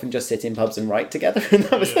quite often just sit in pubs and write together. And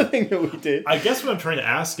that was the thing that we did. I guess what I'm trying to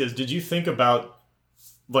ask is, did you think about,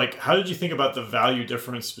 how did you think about the value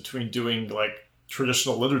difference between doing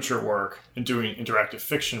traditional literature work and doing interactive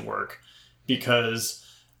fiction work? Because...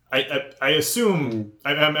 I assume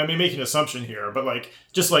I may make an assumption here, but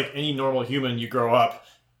just like any normal human, you grow up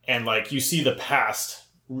and you see the past.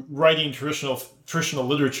 Writing traditional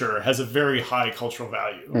literature has a very high cultural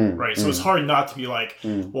value, right? So it's hard not to be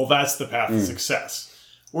well, that's the path to success.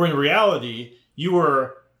 Where in reality, you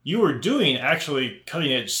were doing actually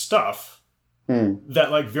cutting edge stuff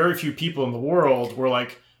that very few people in the world were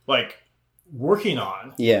working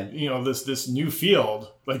on, this new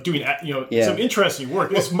field, doing some interesting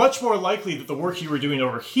work. It's much more likely that the work you were doing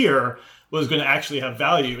over here was going to actually have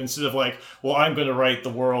value instead of I'm going to write the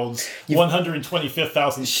world's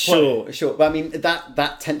 125,000th play. Sure. But I mean,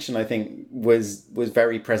 that tension, I think, was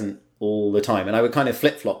very present all the time. And I would kind of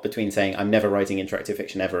flip-flop between saying, I'm never writing interactive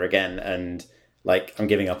fiction ever again, and I'm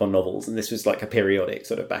giving up on novels. And this was a periodic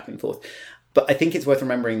sort of back and forth. But I think it's worth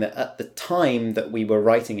remembering that at the time that we were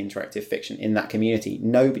writing interactive fiction in that community,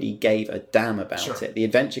 nobody gave a damn about it. The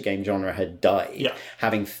adventure game genre had died,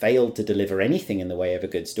 having failed to deliver anything in the way of a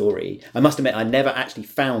good story. I must admit, I never actually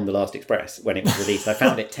found The Last Express when it was released. I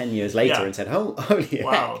found it 10 years later and said, "Oh, holy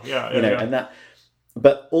heck!" And that.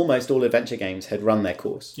 But almost all adventure games had run their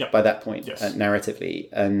course by that point, narratively,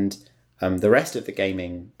 and the rest of the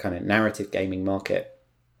gaming kind of narrative gaming market,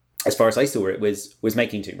 as far as I saw it, was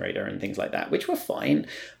making Tomb Raider and things like that, which were fine,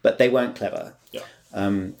 but they weren't clever.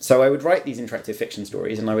 So I would write these interactive fiction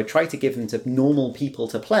stories and I would try to give them to normal people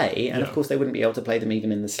to play, and of course they wouldn't be able to play them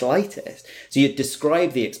even in the slightest. So you'd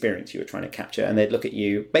describe the experience you were trying to capture and they'd look at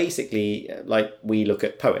you basically like we look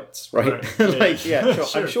at poets, right? Sure.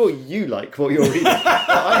 I'm sure you like what you're reading.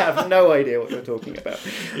 I have no idea what you're talking about.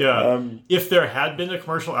 If there had been a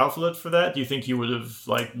commercial outlet for that, do you think you would have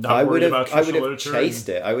not worried about traditional literature?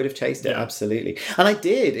 I would have chased it, absolutely. And I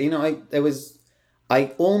did.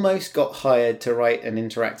 I almost got hired to write an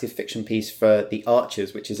interactive fiction piece for The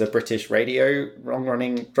Archers, which is a British radio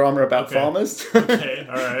long-running drama about farmers. All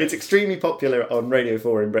right. It's extremely popular on Radio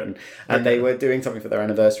 4 in Britain. And they were doing something for their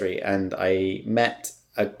anniversary. And I met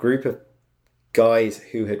a group of guys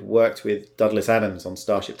who had worked with Douglas Adams on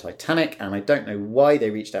Starship Titanic. And I don't know why they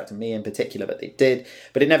reached out to me in particular, but they did.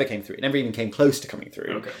 But it never came through. It never even came close to coming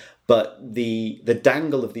through. But the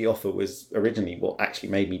dangle of the offer was originally what actually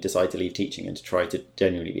made me decide to leave teaching and to try to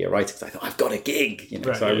genuinely be a writer, because I thought, I've got a gig,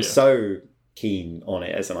 so I was so keen on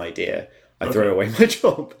it as an idea. I threw away my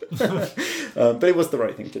job. But it was the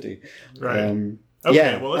right thing to do. And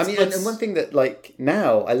one thing that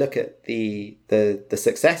now I look at the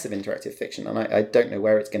success of interactive fiction, and I don't know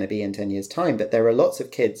where it's going to be in 10 years' time, but there are lots of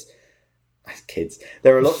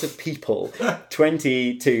there are lots of people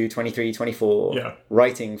 22, 23, 24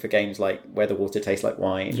 writing for games like Where the Water Tastes Like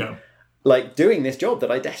Wine, doing this job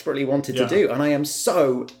that I desperately wanted to do, and I am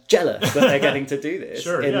so jealous that they're getting to do this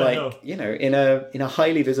in a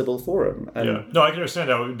highly visible forum. No, I can understand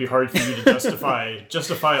how it would be hard for you to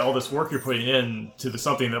justify all this work you're putting in to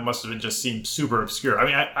something that must have just seemed super obscure. I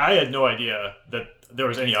mean, I had no idea that there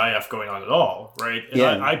was any IF going on at all, right? And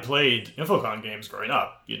I played Infocom games growing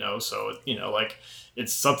up, so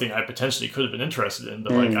it's something I potentially could have been interested in,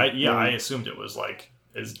 but I assumed it was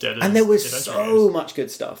as dead as. And there was so much good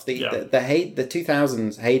stuff. The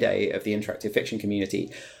 2000s heyday of the interactive fiction community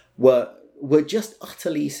were just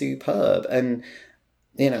utterly superb, and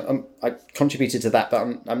I contributed to that,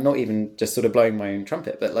 but I'm not even just sort of blowing my own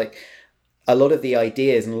trumpet, but a lot of the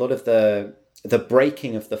ideas and a lot of the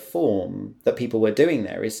breaking of the form that people were doing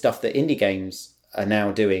there is stuff that indie games are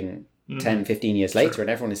now doing 10, 15 years later,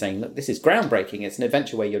 and everyone is saying, look, this is groundbreaking. It's an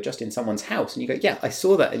adventure where you're just in someone's house, and you go, yeah, I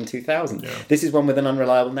saw that in 2000. This is one with an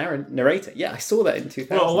unreliable narrator. Yeah, I saw that in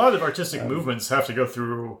 2000. Well, a lot of artistic movements have to go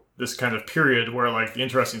through this kind of period where the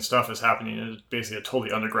interesting stuff is happening at basically a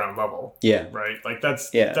totally underground level. Right?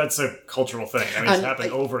 That's a cultural thing. I mean, it's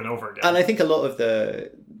happening over and over again. And I think a lot of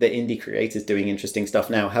the indie creators doing interesting stuff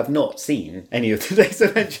now have not seen any of today's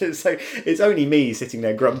adventures, so it's only me sitting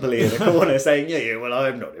there grumpily in a corner saying, well,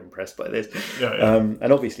 I'm not impressed by this.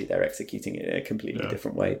 And obviously they're executing it in a completely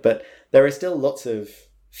different way. But there are still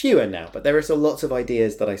fewer now, but there are still lots of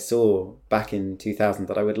ideas that I saw back in 2000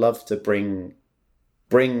 that I would love to bring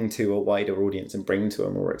to a wider audience and bring to a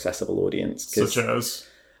more accessible audience. Such as?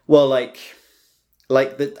 Well,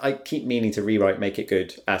 I keep meaning to rewrite Make It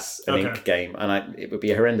Good as an ink game, and it would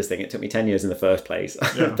be a horrendous thing. It took me 10 years in the first place.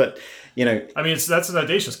 But, I mean, that's an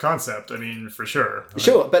audacious concept, I mean, for sure.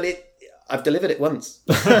 Sure, but I've delivered it once.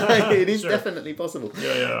 It is definitely possible.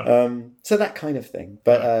 So that kind of thing.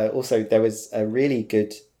 But also there was a really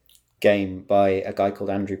good game by a guy called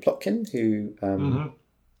Andrew Plotkin, who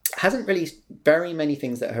hasn't released very many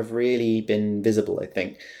things that have really been visible, I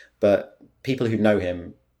think. But people who know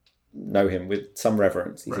him with some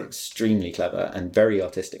reverence. He's extremely clever and very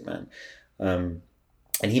artistic man. And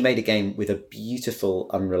he made a game with a beautiful,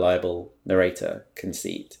 unreliable narrator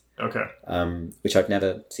conceit. Which I've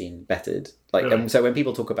never seen bettered. So when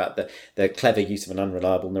people talk about the clever use of an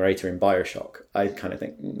unreliable narrator in BioShock, I kind of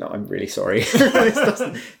think, no, I'm really sorry.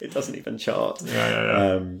 It doesn't even chart.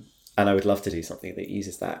 And I would love to do something that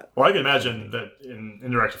uses that. Well, I can imagine that in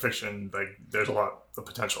interactive fiction, there's a lot of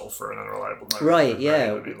potential for an unreliable narrator. Right,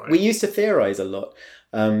 yeah. I mean, we used to theorize a lot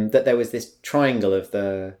that there was this triangle of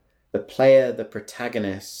the player, the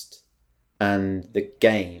protagonist, and the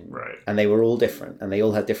game. Right. And they were all different, and they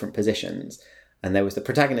all had different positions. And there was the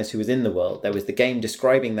protagonist who was in the world. There was the game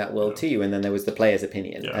describing that world to you, and then there was the player's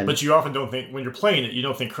opinion. Yeah, but you often don't think, when you're playing it, you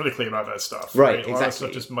don't think critically about that stuff. Right, exactly. A lot of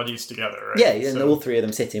stuff just muddies together, right? Yeah, and all three of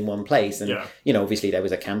them sit in one place. And, obviously there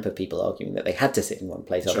was a camp of people arguing that they had to sit in one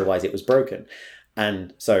place, otherwise it was broken.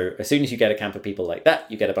 And so as soon as you get a camp of people like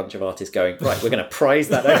that, you get a bunch of artists going, right, we're going to prize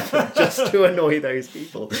that open just to annoy those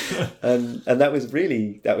people. And that was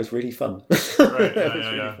really fun. Right,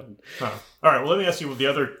 fun. Huh. All right, well, let me ask you the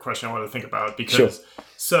other question I want to think about, because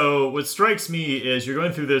so what strikes me is you're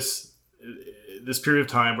going through this period of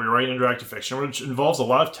time where you're writing interactive fiction, which involves a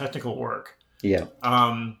lot of technical work. Yeah.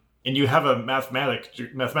 And you have a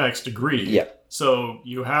mathematics degree. Yeah. So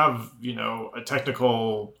you have, a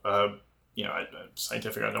technical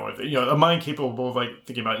scientific, I don't know what, a mind capable of like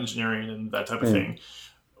thinking about engineering and that type of thing.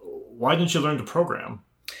 Why didn't you learn to program?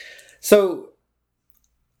 So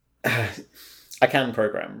I can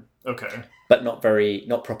program. Okay. But not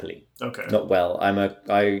properly. Okay. Not well.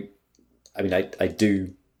 I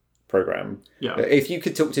do program. Yeah. If you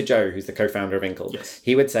could talk to Joe, who's the co-founder of Inkle,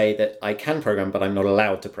 he would say that I can program, but I'm not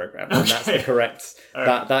allowed to program. And that's the correct,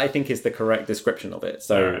 that I think is the correct description of it.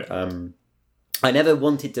 So, I never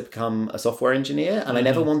wanted to become a software engineer, and I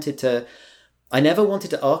never wanted to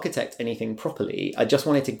architect anything properly. I just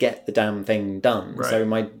wanted to get the damn thing done. Right. So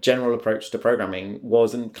my general approach to programming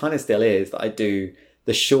was, and kind of still is, that I do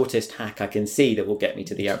the shortest hack I can see that will get me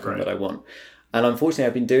to the outcome that I want. And unfortunately,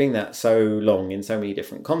 I've been doing that so long in so many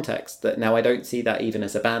different contexts that now I don't see that even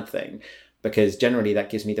as a bad thing, because generally that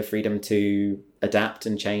gives me the freedom to adapt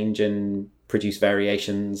and change and produce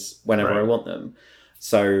variations whenever I want them.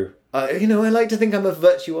 So, I like to think I'm a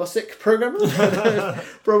virtuosic programmer.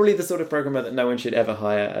 Probably the sort of programmer that no one should ever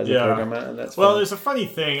hire as a programmer. And that's fun. There's a funny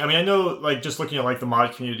thing. I mean, I know, like, just looking at, like, the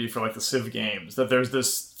mod community for, like, the Civ games, that there's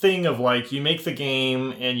this thing of, like, you make the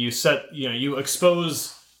game and you set, you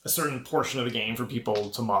expose a certain portion of the game for people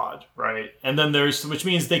to mod, right? And then which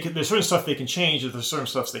means there's certain stuff they can change, and there's certain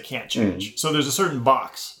stuff they can't change. So there's a certain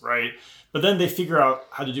box, right? But then they figure out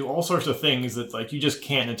how to do all sorts of things that, like, you just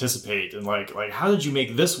can't anticipate. And like how did you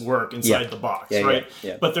make this work inside the box, right?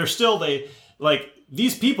 Yeah. But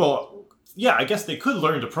these people, I guess they could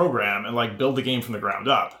learn to program and, like, build the game from the ground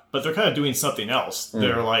up. But they're kind of doing something else.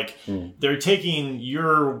 They're like, they're taking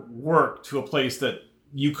your work to a place that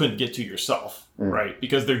you couldn't get to yourself, right?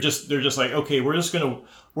 Because they're just like, okay, we're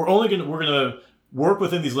gonna work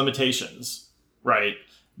within these limitations, right?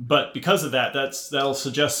 But because of that'll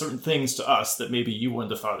suggest certain things to us that maybe you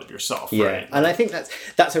wouldn't have thought of yourself, right? And I think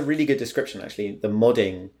that's a really good description, actually, the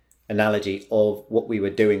modding analogy of what we were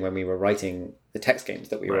doing when we were writing the text games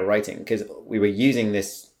that we were writing, because we were using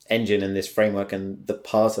this engine and this framework and the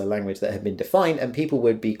parser language that had been defined, and people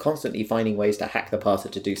would be constantly finding ways to hack the parser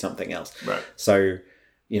to do something else. Right. So,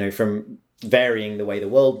 from varying the way the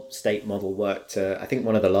world state model worked to, I think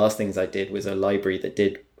one of the last things I did was a library that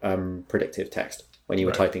did predictive text when you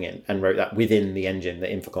were typing in, and wrote that within the engine that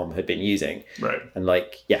Infocom had been using. Right. And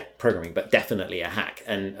programming, but definitely a hack.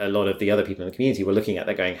 And a lot of the other people in the community were looking at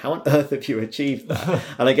that going, how on earth have you achieved that?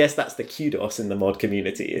 And I guess that's the kudos in the mod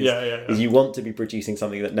community is you want to be producing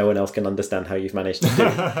something that no one else can understand how you've managed to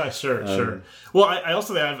do. Sure. Well, I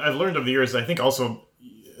also, I've learned over the years, I think also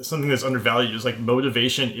something that's undervalued is, like,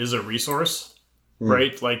 motivation is a resource.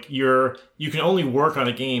 Right? Like, you can only work on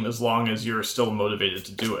a game as long as you're still motivated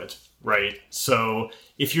to do it. Right. So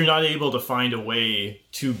if you're not able to find a way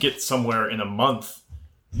to get somewhere in a month,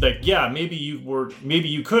 like, maybe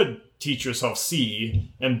you could teach yourself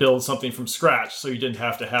C and build something from scratch, so you didn't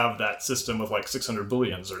have to have that system of, like, 600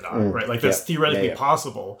 booleans or not. Right. Like, that's theoretically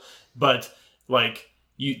possible, but, like,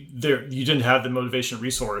 you didn't have the motivation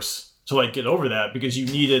resource to, like, get over that, because you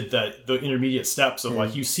needed the intermediate steps of,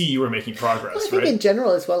 like, you were making progress. I think in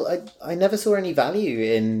general as well, I never saw any value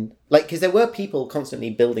in, like, because there were people constantly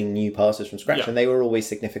building new parsers from scratch, and they were always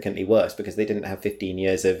significantly worse because they didn't have 15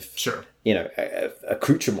 years of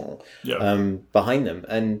accoutrement behind them.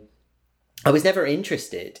 And I was never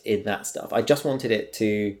interested in that stuff. I just wanted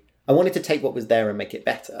I wanted to take what was there and make it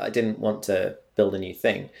better. I didn't want to build a new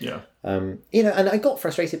thing. And I got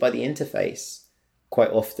frustrated by the interface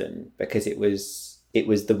quite often, because it was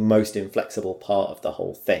the most inflexible part of the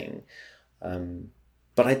whole thing.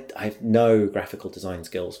 But I have no graphical design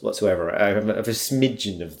skills whatsoever. I have a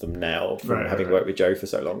smidgen of them now from having worked with Joe for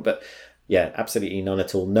so long. But absolutely none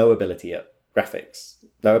at all. No ability at graphics.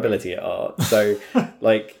 No ability at art. So,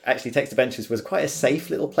 like, actually Text to Benches was quite a safe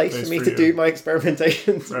little place for me to do my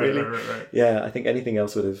experimentations, really. Right. Yeah, I think anything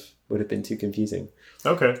else would have been too confusing.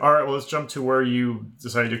 Okay. All right. Well, let's jump to where you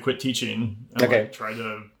decided to quit teaching and try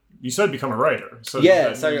to. You said become a writer. So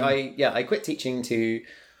I quit teaching to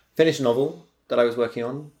finish a novel that I was working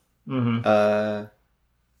on. and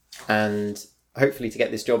hopefully to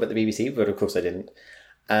get this job at the BBC, but of course I didn't.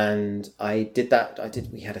 And I did that.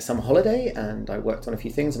 We had a summer holiday and I worked on a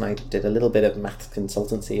few things and I did a little bit of math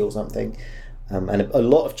consultancy or something. And a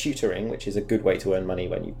lot of tutoring, which is a good way to earn money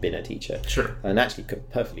when you've been a teacher. Sure. And actually a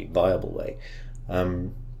perfectly viable way.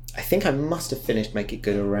 I think I must have finished Make It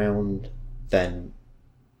Good around then.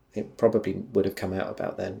 It probably would have come out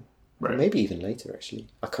about then. Right. Or maybe even later, actually.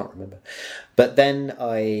 I can't remember. But then then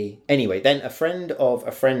a friend of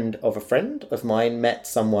a friend of a friend of mine met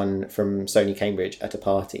someone from Sony Cambridge at a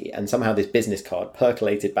party, and somehow this business card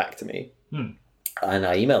percolated back to me. And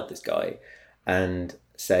I emailed this guy and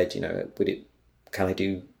said, can I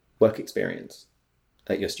do work experience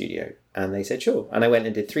at your studio? And they said, sure. And I went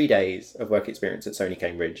and did 3 days of work experience at Sony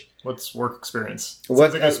Cambridge. What's work experience?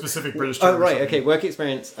 Sounds like a specific British term. Oh, right. Okay. Work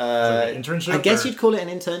experience. Like an internship? I guess you'd call it an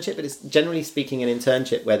internship, but it's generally speaking an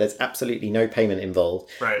internship where there's absolutely no payment involved.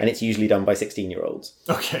 Right. And it's usually done by 16-year-olds.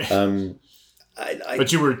 Okay.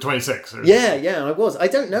 But you were 26. Yeah, I was. I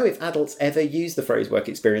don't know if adults ever use the phrase work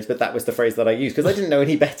experience, but that was the phrase that I used because I didn't know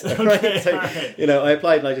any better. Okay, right? So, right. I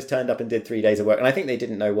applied and I just turned up and did 3 days of work. And I think they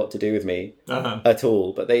didn't know what to do with me at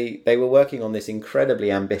all. But they were working on this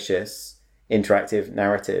incredibly ambitious interactive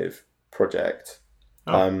narrative project.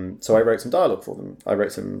 So I wrote some dialogue for them. I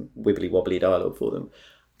wrote some wibbly wobbly dialogue for them.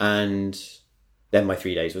 And then my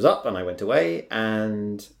 3 days was up and I went away,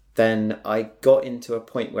 and then I got into a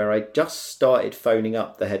point where I just started phoning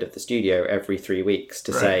up the head of the studio every 3 weeks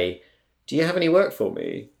to say, do you have any work for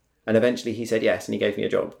me? And eventually he said yes, and he gave me a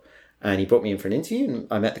job. And he brought me in for an interview, and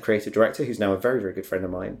I met the creative director, who's now a very, very good friend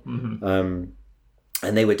of mine.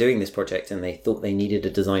 And they were doing this project, and they thought they needed a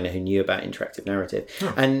designer who knew about interactive narrative.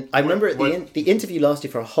 And I remember the interview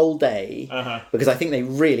lasted for a whole day, because I think they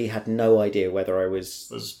really had no idea whether I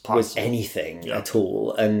was anything at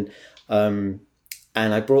all.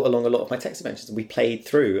 And I brought along a lot of my text adventures, and we played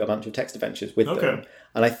through a bunch of text adventures with them.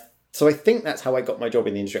 And so I think that's how I got my job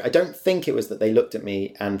in the industry. I don't think it was that they looked at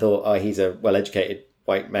me and thought, oh, he's a well-educated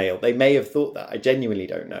white male. They may have thought that. I genuinely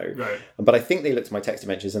don't know. Right. But I think they looked at my text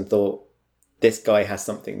adventures and thought, this guy has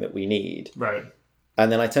something that we need. Right.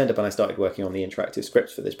 And then I turned up and I started working on the interactive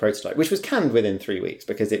scripts for this prototype, which was canned within 3 weeks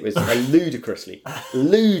because it was a ludicrously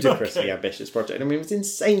ambitious project. I mean, it was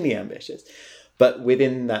insanely ambitious. But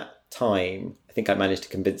within that time, I think I managed to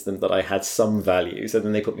convince them that I had some value. So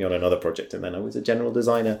then they put me on another project, and then I was a general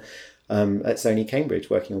designer at Sony Cambridge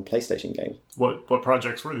working on PlayStation games. What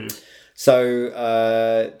projects were these? So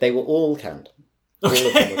they were all canned. All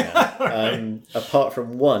of them were canned. Apart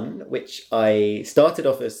from one, which I started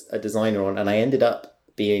off as a designer on, and I ended up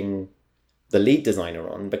being the lead designer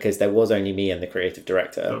on because there was only me and the creative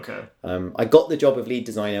director. Okay. I got the job of lead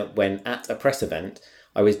designer when at a press event,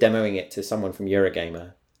 I was demoing it to someone from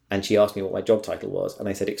Eurogamer. And she asked me what my job title was. And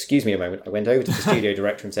I said, excuse me a moment. I went over to the studio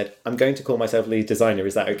director and said, I'm going to call myself lead designer.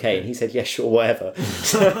 Is that okay? And he said, yeah, sure, whatever.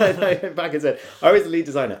 So I went back and said, I was the lead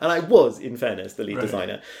designer. And I was, in fairness, the lead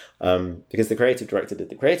designer. Because the creative director did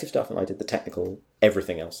the creative stuff and I did the technical,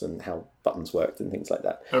 everything else and how buttons worked and things like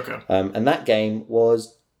that. Okay. And that game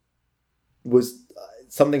was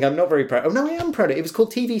something I'm not very proud of. Oh, no, I am proud of it. It was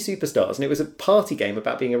called TV Superstars, and it was a party game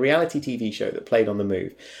about being a reality TV show that played on the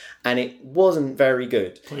Move. And it wasn't very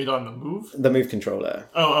good. Played on the Move? The Move controller.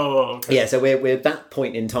 Oh, okay. Yeah, so we're at that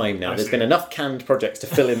point in time now. There's been enough canned projects to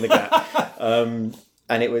fill in the gap. And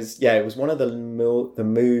it was one of the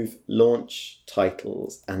Move launch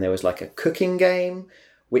titles, and there was like a cooking game,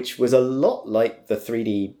 which was a lot like the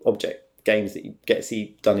 3D object games that you get to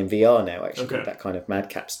see done in VR now, actually, that kind of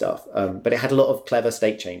madcap stuff. But it had a lot of clever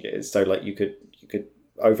state changes. So like you could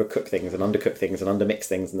overcook things and undercook things and undermix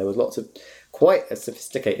things, and there was lots of quite a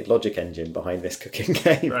sophisticated logic engine behind this cooking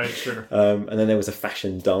game. Right, sure. And then there was a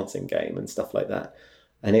fashion dancing game and stuff like that.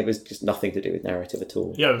 And it was just nothing to do with narrative at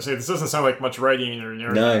all. Yeah, so this doesn't sound like much writing or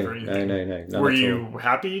narrative or anything. No. Were you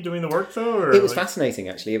happy doing the work, though? Or it was fascinating,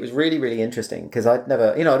 actually. It was really, really interesting, because I'd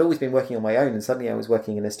always been working on my own, and suddenly I was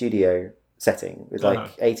working in a studio setting with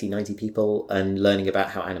 80, 90 people and learning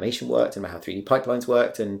about how animation worked and about how 3D pipelines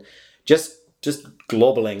worked, and just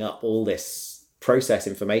globbling up all this process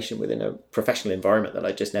information within a professional environment that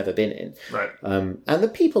I'd just never been in. Right. And the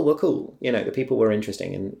people were cool. The people were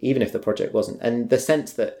interesting, and even if the project wasn't. And the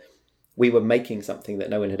sense that we were making something that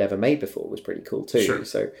no one had ever made before was pretty cool too. Sure.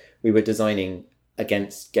 So we were designing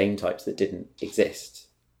against game types that didn't exist.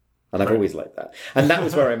 And I've always liked that. And that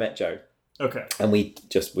was where I met Joe. Okay. And we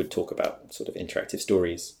just would talk about sort of interactive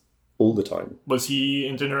stories all the time. Was he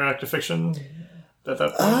into interactive fiction? at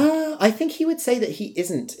that point? I think he would say that he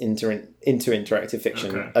isn't into interactive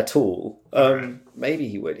fiction at all. Maybe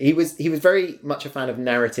he would. He was very much a fan of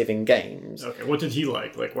narrative in games. Okay, what did he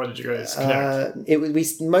like? Like, what did you guys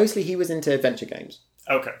connect? Mostly he was into adventure games.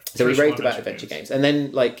 Okay. So we raved about adventure games. And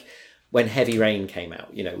then, like, when Heavy Rain came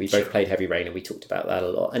out, we both played Heavy Rain and we talked about that a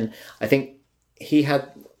lot. And I think he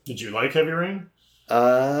had... Did you like Heavy Rain?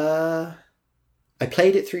 I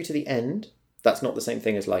played it through to the end. That's not the same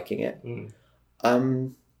thing as liking it.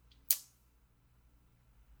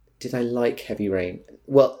 Did I like Heavy Rain?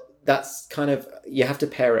 Well, that's kind of... You have to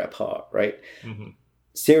pair it apart, right? Mm-hmm.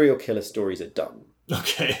 Serial killer stories are dumb.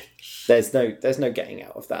 Okay. There's no getting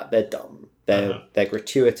out of that. They're dumb. They're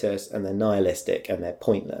gratuitous and they're nihilistic and they're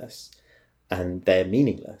pointless and they're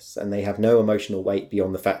meaningless and they have no emotional weight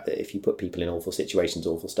beyond the fact that if you put people in awful situations,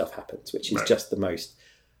 awful stuff happens, which is just the most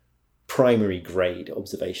primary grade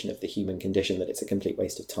observation of the human condition, that it's a complete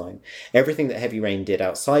waste of time. Everything that Heavy Rain did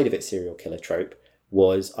outside of its serial killer trope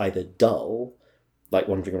was either dull, like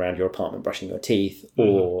wandering around your apartment brushing your teeth,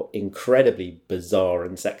 or incredibly bizarre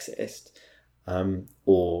and sexist,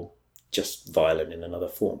 or just violent in another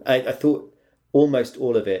form. I thought almost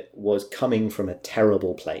all of it was coming from a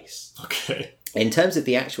terrible place. Okay. In terms of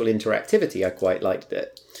the actual interactivity, I quite liked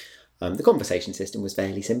it. The conversation system was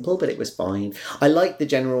fairly simple, but it was fine. I liked the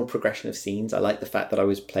general progression of scenes. I liked the fact that I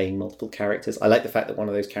was playing multiple characters. I liked the fact that one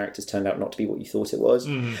of those characters turned out not to be what you thought it was.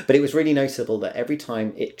 But it was really noticeable that every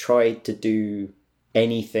time it tried to do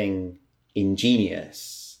anything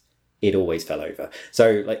ingenious, it always fell over.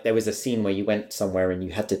 So, like, there was a scene where you went somewhere and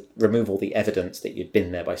you had to remove all the evidence that you'd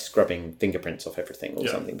been there by scrubbing fingerprints off everything or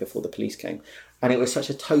something before the police came. And it was such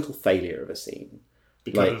a total failure of a scene.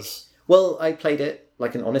 Because... Well, I played it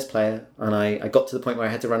like an honest player, and I got to the point where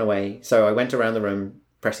I had to run away. So I went around the room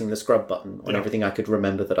pressing the scrub button on everything I could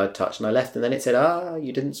remember that I'd touched, and I left, and then it said,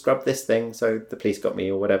 you didn't scrub this thing, so the police got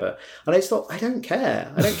me, or whatever. And I just thought, I don't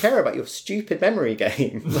care. I don't care about your stupid memory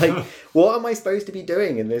game. Like, what am I supposed to be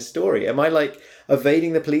doing in this story? Am I, like,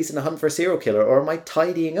 evading the police in a hunt for a serial killer, or am I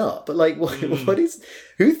tidying up? But, like, what is...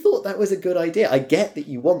 Who thought that was a good idea? I get that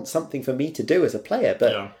you want something for me to do as a player,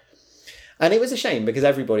 but... Yeah. And it was a shame because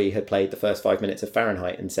everybody had played the first 5 minutes of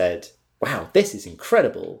Fahrenheit and said, wow, this is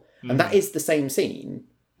incredible. And that is the same scene.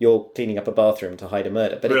 You're cleaning up a bathroom to hide a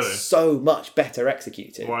murder, but it's so much better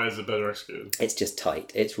executed. Why is it better executed? It's just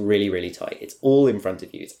tight. It's really, really tight. It's all in front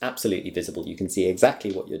of you. It's absolutely visible. You can see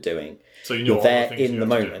exactly what you're doing. So you're there in the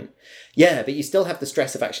moment. Yeah, but you still have the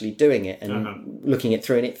stress of actually doing it and looking it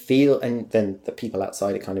through, and and then the people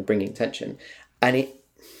outside are kind of bringing tension. And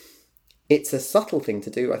it's a subtle thing to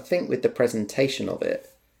do, I think, with the presentation of it.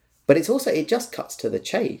 But it's also, it just cuts to the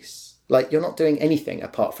chase. Like, you're not doing anything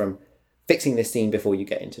apart from fixing this scene before you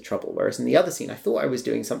get into trouble. Whereas in the other scene, I thought I was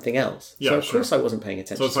doing something else. Yeah, so of course I wasn't paying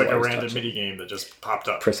attention. So it's like a random mini game that just popped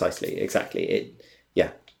up. Precisely, exactly.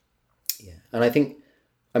 Yeah. And I think,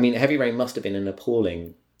 Heavy Rain must have been an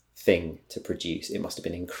appalling thing to produce. It must have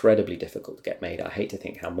been incredibly difficult to get made. I hate to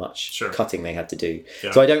think how much cutting they had to do.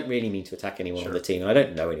 Yeah. So I don't really mean to attack anyone on the team, and I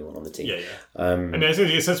don't know anyone on the team. I think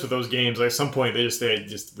the sense with those games, like, at some point we got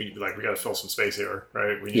to fill some space here,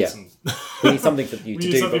 right? We need we need something for you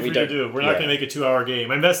to do, but we don't. We're not going to make a 2-hour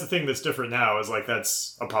game. And that's the thing that's different now, is like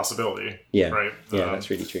that's a possibility. Yeah. Right. Yeah,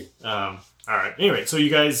 that's really true. All right. Anyway, so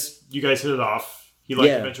you guys hit it off. He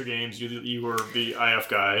liked adventure games. You were the IF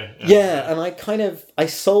guy. And I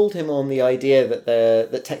sold him on the idea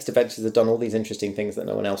that Text Adventures had done all these interesting things that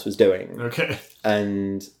no one else was doing. Okay.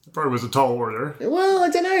 And it probably was a tall order. Well, I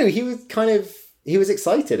don't know. He was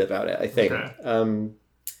excited about it, I think. Okay.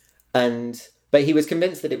 But he was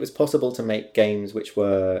convinced that it was possible to make games which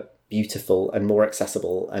were beautiful and more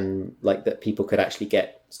accessible and like that people could actually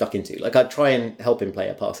get stuck into. Like, I'd try and help him play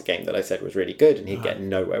a parser game that I said was really good, and he'd get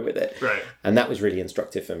nowhere with it. Right. And that was really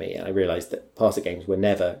instructive for me. And I realised that parser games were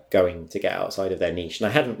never going to get outside of their niche. And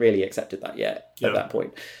I hadn't really accepted that yet at that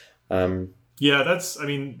point.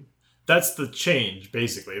 That's the change,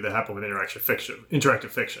 basically, that happened with interactive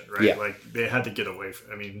fiction, right? Yeah. Like, they had to get away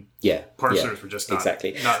from... parsers were just not a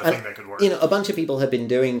thing that could work. A bunch of people had been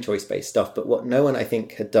doing choice-based stuff, but what no one, I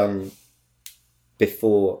think, had done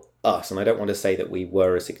before us, and I don't want to say that we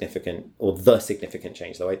were a significant, or the significant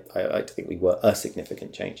change, though I like to think we were a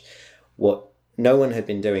significant change. What no one had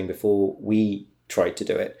been doing before we tried to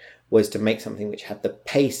do it was to make something which had the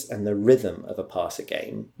pace and the rhythm of a parser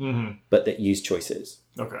game, but that used choices.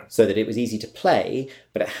 Okay. So that it was easy to play,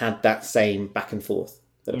 but it had that same back and forth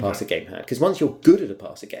that a parser game had. Because once you're good at a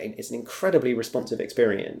parser game, it's an incredibly responsive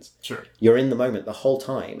experience. Sure. You're in the moment the whole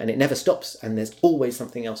time, and it never stops, and there's always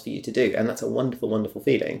something else for you to do, and that's a wonderful, wonderful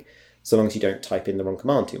feeling. so long as you don't type in the wrong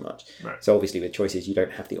command too much. Right. So obviously with choices, you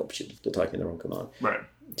don't have the option to type in the wrong command. Right.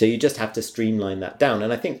 So you just have to streamline that down.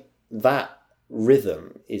 And I think that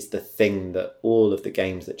rhythm is the thing that all of the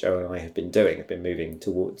games that Joe and I have been doing have been moving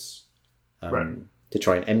towards to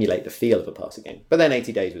try and emulate the feel of a parser game. But then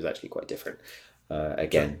 80 Days was actually quite different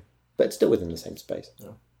again, but still within the same space.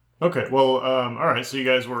 Yeah. Okay, well, all right. So you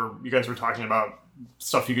guys were talking about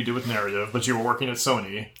stuff you could do with narrative, but you were working at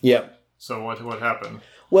Sony. Yeah. So what happened?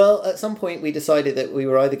 Well, at some point we decided that we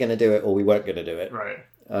were either going to do it or we weren't going to do it. Right.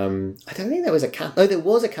 I don't think there was there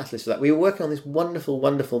was a catalyst for that. We were working on this wonderful,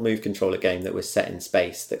 wonderful move controller game that was set in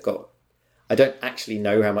space that got... I don't actually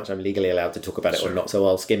know how much I'm legally allowed to talk about it or not, so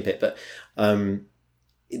I'll skimp it. But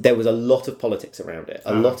there was a lot of politics around it.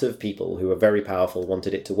 A lot of people who were very powerful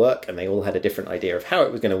wanted it to work, and they all had a different idea of how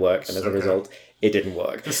it was going to work, and as a result, it didn't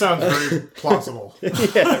work. This sounds very plausible. Yeah,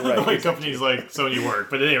 right. The way companies like Sony work,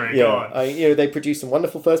 but anyway, go on. They produced some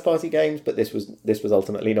wonderful first-party games, but this was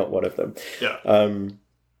ultimately not one of them. Yeah.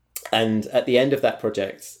 And at the end of that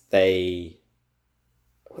project,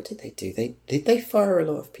 what did they do? Did they fire a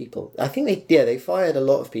lot of people? I think they fired a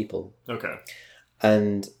lot of people. Okay.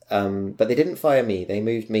 And but they didn't fire me. They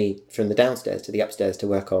moved me from the downstairs to the upstairs to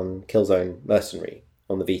work on Killzone Mercenary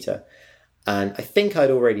on the Vita. And I think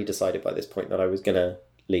I'd already decided by this point that I was going to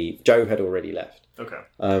leave. Joe had already left. Okay.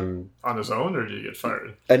 On his own, or did he get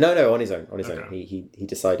fired? No, on his own. On his own. He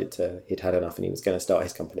decided he'd had enough, and he was going to start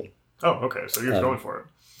his company. Oh, okay. So he was going for it.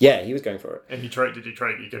 Yeah, he was going for it. And did he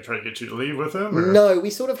try to get you to leave with him? Or? No, we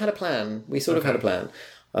sort of had a plan. Had a plan.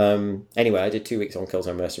 Anyway, I did 2 weeks on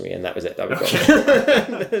Killzone Mercenary, and that was it. That was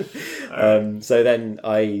gone. So then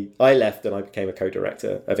I left, and I became a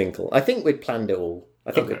co-director of Inkle. I think we'd planned it all.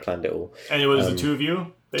 And it was the two of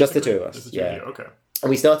you? Basically? Just the two of us. Just the two of you. Okay. And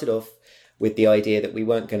we started off with the idea that we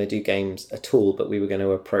weren't going to do games at all, but we were going to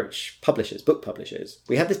approach book publishers.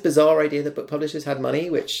 We had this bizarre idea that book publishers had money,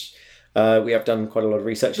 which... we have done quite a lot of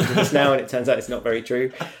research into this now, and it turns out it's not very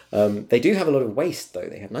true. They do have a lot of waste, though.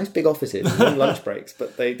 They have nice big offices and long lunch breaks,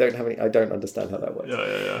 but they don't have any... I don't understand how that works.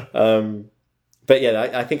 Yeah. But yeah,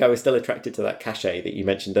 I think I was still attracted to that cachet that you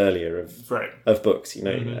mentioned earlier of books,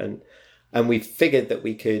 and we figured that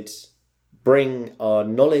we could bring our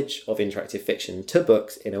knowledge of interactive fiction to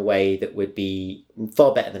books in a way that would be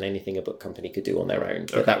far better than anything a book company could do on their own.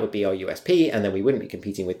 But that would be our USP, and then we wouldn't be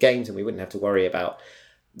competing with games, and we wouldn't have to worry about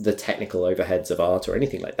the technical overheads of art or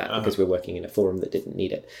anything like that, because we're working in a forum that didn't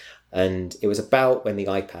need it. And it was about when the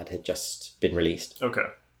iPad had just been released. Okay.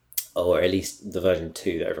 Or at least the version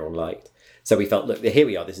 2 that everyone liked. So we felt, look, here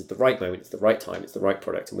we are, this is the right moment, it's the right time, it's the right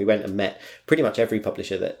product. And we went and met pretty much every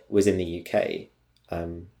publisher that was in the UK.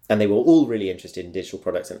 And they were all really interested in digital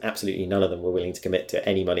products, and absolutely none of them were willing to commit to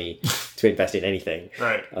any money to invest in anything.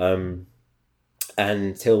 Right.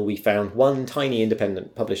 Until we found one tiny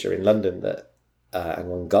independent publisher in London and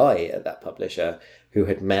one guy at that publisher who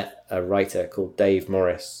had met a writer called Dave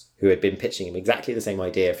Morris, who had been pitching him exactly the same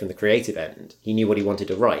idea from the creative end. He knew what he wanted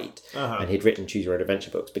to write, and he'd written Choose Your Own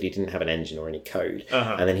Adventure books, but he didn't have an engine or any code.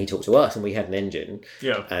 And then he talked to us, and we had an engine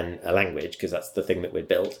and a language, because that's the thing that we'd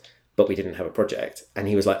built, but we didn't have a project. And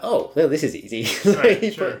he was like, oh, well, this is easy.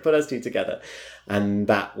 He put us two together. And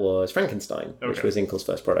that was Frankenstein, which was Inkle's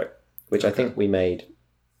first product, which I think we made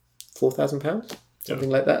 £4,000, something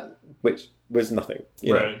like that, which was nothing,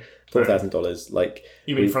 $4,000. Like,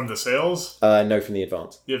 you mean from the sales? No, from the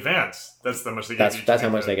advance. The advance. That's how much they gave you. That's how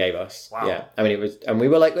much they gave us. Wow. Yeah, I mean, it was, and we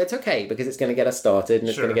were like, well, it's okay because it's going to get us started, and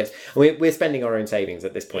it's going to get. We're spending our own savings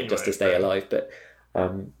at this point just to stay alive, but.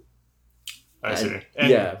 I see.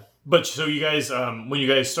 And, but so you guys, when you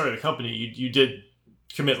guys started the company, you did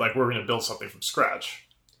commit like we're going to build something from scratch.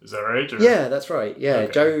 Is that right? Or? Yeah, that's right. Yeah,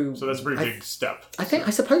 okay. Joe... So that's a pretty big step. I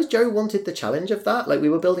suppose Joe wanted the challenge of that. Like, we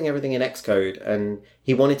were building everything in Xcode, and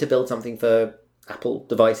he wanted to build something for Apple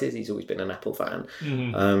devices. He's always been an Apple fan.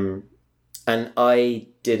 And I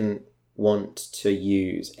didn't want to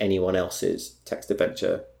use anyone else's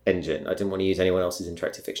text-adventure engine. I didn't want to use anyone else's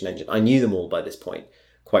interactive fiction engine. I knew them all by this point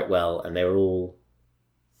quite well, and they were all...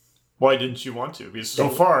 Why didn't you want to? Because so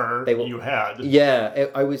far, you had. Yeah,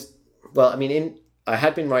 I was... Well, I mean, I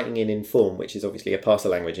had been writing in Inform, which is obviously a parser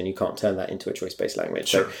language, and you can't turn that into a choice-based language.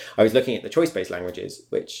 Sure. So I was looking at the choice-based languages,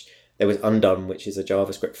 which there was Undone, which is a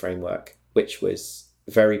JavaScript framework, which was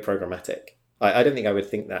very programmatic. I don't think I would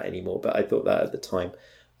think that anymore, but I thought that at the time.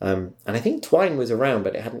 And I think Twine was around,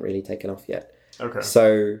 but it hadn't really taken off yet. Okay.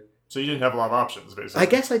 So you didn't have a lot of options, basically. I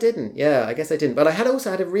guess I didn't. Yeah, I guess I didn't. But I had also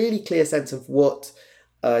had a really clear sense of what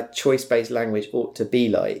a choice-based language ought to be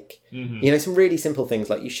like. Some really simple things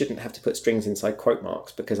like you shouldn't have to put strings inside quote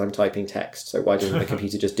marks because I'm typing text, so why doesn't the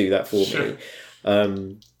computer just do that for me?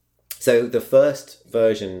 So the first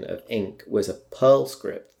version of Ink was a Perl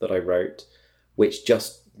script that I wrote, which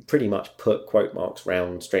just pretty much put quote marks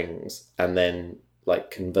round strings and then like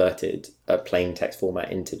converted a plain text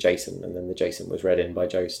format into JSON, and then the JSON was read in by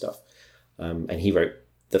Joe's stuff. And he wrote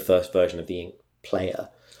the first version of the Ink player.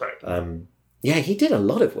 Right. Yeah, he did a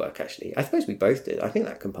lot of work, actually. I suppose we both did. I think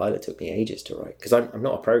that compiler took me ages to write, because I'm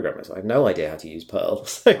not a programmer, so I have no idea how to use Perl.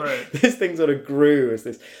 So right. This thing sort of grew as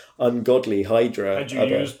this ungodly hydra. Had you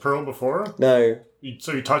used Perl before? No.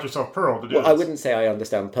 So you taught yourself Perl to do this? I wouldn't say I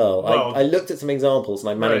understand Perl. Well, I looked at some examples,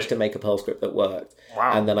 and I managed to make a Perl script that worked.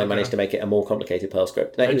 Wow. And then I managed to make it a more complicated Perl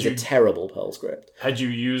script. No, it was a terrible Perl script. Had you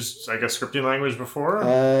used, like, a scripting language before?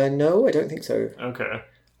 No, I don't think so. Okay.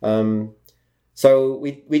 So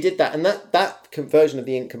we did that, and that conversion of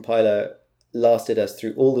the Ink compiler lasted us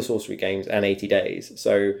through all the Sorcery games and 80 days.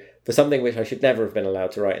 So for something which I should never have been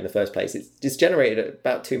allowed to write in the first place, it's generated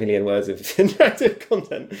about 2 million words of interactive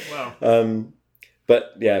content. Wow.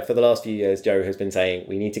 But yeah, for the last few years, Joe has been saying,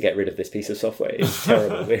 we need to get rid of this piece of software. It's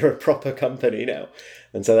terrible. We're a proper company now.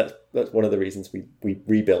 And so that's one of the reasons we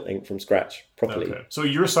rebuilt Ink from scratch properly. Okay. So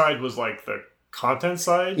your side was like the content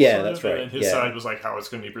side? Yeah, that's right. And his side was like how it's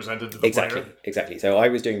going to be presented to the player? Exactly. So I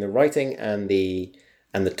was doing the writing and the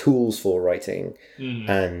tools for writing.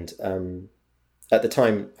 And at the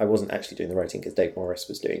time, I wasn't actually doing the writing because Dave Morris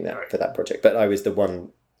was doing that for that project. But I was the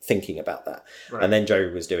one thinking about that. Right. And then Joe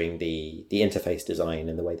was doing the interface design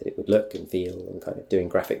and the way that it would look and feel, and kind of doing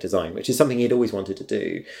graphic design, which is something he'd always wanted to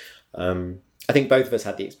do. I think both of us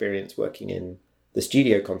had the experience working in the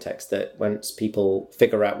studio context that once people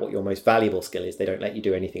figure out what your most valuable skill is, they don't let you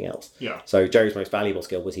do anything else. Yeah. So Joe's most valuable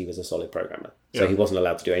skill was he was a solid programmer. So he wasn't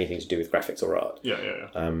allowed to do anything to do with graphics or art. Yeah.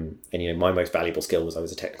 And my most valuable skill was I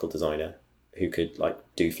was a technical designer who could like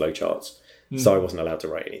do flowcharts. So I wasn't allowed to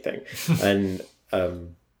write anything. And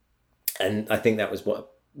I think that was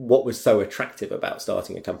what was so attractive about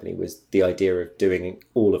starting a company, was the idea of doing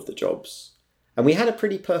all of the jobs. And we had a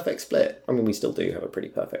pretty perfect split. I mean, we still do have a pretty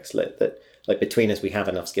perfect split that, like, between us, we have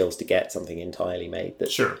enough skills to get something entirely made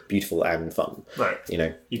that's beautiful and fun. Right.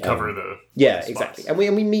 You cover the spots. Exactly. And we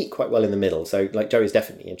meet quite well in the middle. So, like, Joe is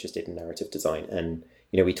definitely interested in narrative design, and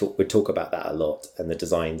we'd talk about that a lot, and the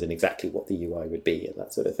designs and exactly what the UI would be and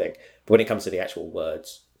that sort of thing. But when it comes to the actual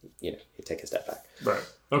words, you take a step back. Right.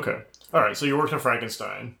 Okay. All right. So you worked on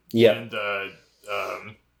Frankenstein. Yeah. And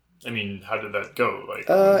I mean, how did that go? Like,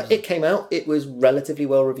 it came out. It was relatively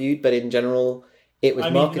well reviewed, but in general, it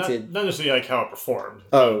was marketed. Not necessarily like how it performed.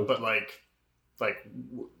 Oh, but like,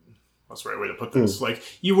 what's the right way to put this? Like,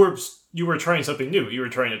 you were trying something new. You were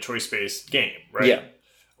trying a choice-based game, right? Yeah.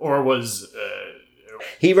 Or was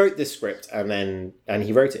he wrote this script and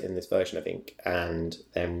he wrote it in this version of Ink, and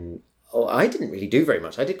then I didn't really do very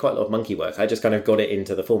much. I did quite a lot of monkey work. I just kind of got it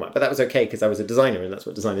into the format, but that was okay because I was a designer, and that's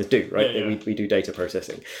what designers do, right? Yeah. We do data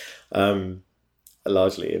processing,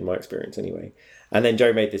 largely in my experience anyway. And then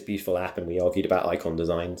Joe made this beautiful app, and we argued about icon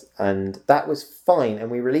designs, and that was fine.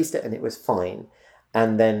 And we released it, and it was fine.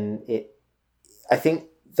 And then I think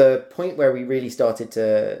the point where we really started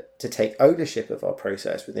to take ownership of our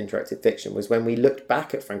process with interactive fiction was when we looked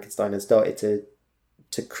back at Frankenstein and started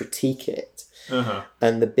to critique it. Uh-huh.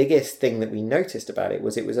 And the biggest thing that we noticed about it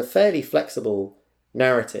was a fairly flexible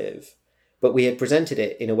narrative, but we had presented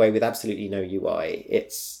it in a way with absolutely no UI.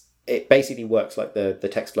 It basically works like the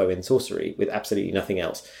text flow in Sorcery with absolutely nothing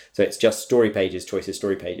else. So it's just story pages, choices,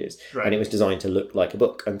 story pages. Right. And it was designed to look like a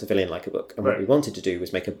book and to fill in like a book. And what we wanted to do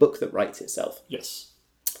was make a book that writes itself. Yes.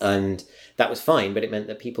 And that was fine, but it meant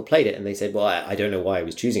that people played it and they said, well, I don't know why I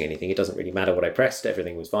was choosing anything. It doesn't really matter what I pressed.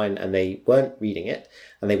 Everything was fine. And they weren't reading it,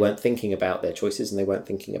 and they weren't thinking about their choices, and they weren't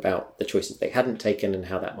thinking about the choices they hadn't taken and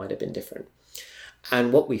how that might have been different.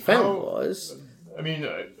 And what we found was... I mean,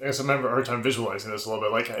 I guess I'm having a hard time visualizing this a little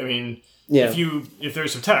bit. Like, I mean, yeah. if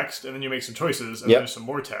there's some text and then you make some choices and there's some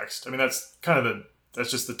more text, I mean, that's kind of that's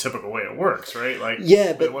just the typical way it works, right? Like,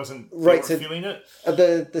 yeah, but it wasn't right. So feeling it.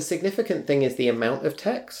 The significant thing is the amount of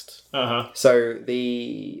text. Uh-huh. So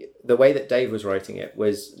the way that Dave was writing it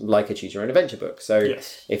was like a choose your own adventure book. So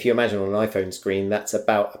if you imagine on an iPhone screen, that's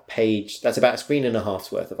about a page. That's about a screen and a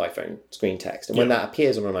half's worth of iPhone screen text. And when that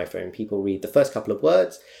appears on an iPhone, people read the first couple of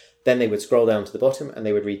words. Then they would scroll down to the bottom and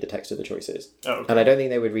they would read the text of the choices. Oh, okay. And I don't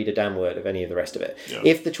think they would read a damn word of any of the rest of it. Yeah.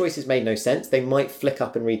 If the choices made no sense, they might flick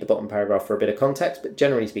up and read the bottom paragraph for a bit of context, but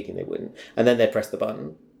generally speaking, they wouldn't. And then they'd press the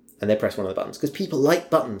button, and they'd press one of the buttons. Because people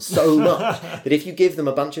like buttons so much that if you give them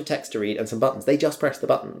a bunch of text to read and some buttons, they just press the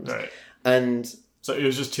buttons. Right. And so it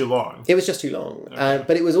was just too long. It was just too long. Okay.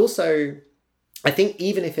 But it was also, I think,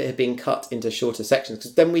 even if it had been cut into shorter sections,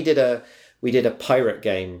 because then we did a pirate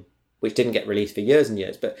game, which didn't get released for years and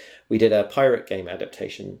years, but we did a pirate game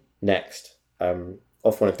adaptation next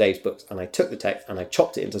off one of Dave's books, and I took the text and I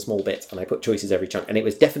chopped it into small bits and I put choices every chunk, and it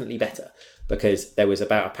was definitely better because there was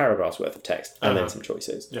about a paragraph's worth of text and then some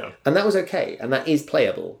choices. Yeah. And that was okay, and that is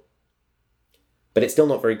playable, but it's still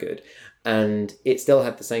not very good. And it still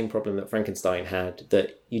had the same problem that Frankenstein had,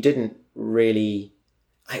 that you didn't really...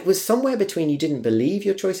 It was somewhere between you didn't believe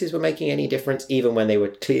your choices were making any difference, even when they were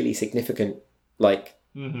clearly significant, like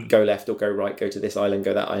go left or go right, go to this island,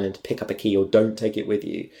 go that island, pick up a key or don't take it with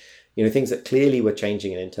you. You know, things that clearly were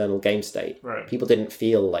changing an internal game state. Right. People didn't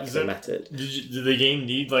feel like they mattered. Did the game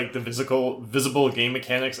need like the visible game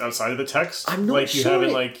mechanics outside of the text? I'm not like sure. You have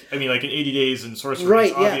in like in 80 Days and Sorcery,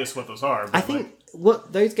 it's obvious what those are. But I think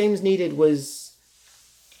what those games needed was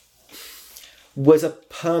a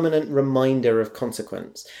permanent reminder of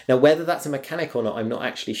consequence. Now, whether that's a mechanic or not, I'm not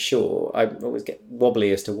actually sure. I always get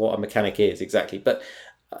wobbly as to what a mechanic is exactly, but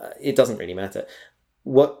it doesn't really matter.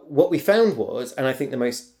 What we found was, and I think the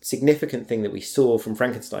most significant thing that we saw from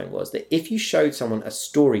Frankenstein was that if you showed someone a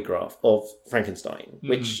story graph of Frankenstein,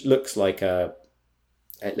 which looks like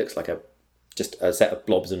just a set of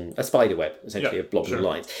blobs and a spider web, essentially, of blobs and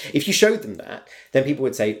lines. If you showed them that, then people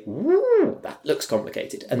would say, "Ooh, that looks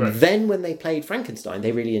complicated." And then when they played Frankenstein,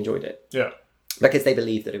 they really enjoyed it. Yeah. Because they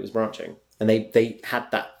believed that it was branching. And they had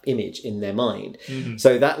that image in their mind.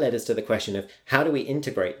 So that led us to the question of how do we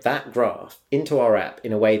integrate that graph into our app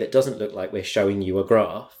in a way that doesn't look like we're showing you a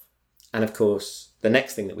graph? And of course, the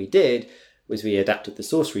next thing that we did was we adapted the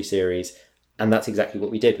Sorcery series, and that's exactly what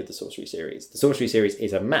we did with the Sorcery series. The Sorcery series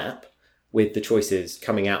is a map with the choices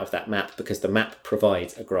coming out of that map, because the map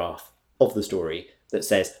provides a graph of the story that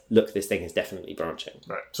says, look, this thing is definitely branching.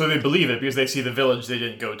 Right. So they believe it because they see the village they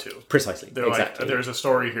didn't go to. Precisely. They're exactly. like, there's a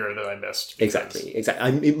story here that I missed. Exactly.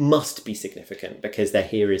 It must be significant because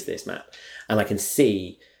here is this map. And I can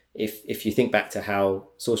see, if you think back to how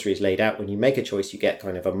Sorcery is laid out, when you make a choice, you get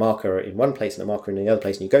kind of a marker in one place and a marker in the other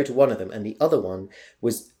place, and you go to one of them, and the other one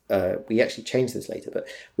was, we actually changed this later, but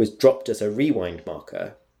was dropped as a rewind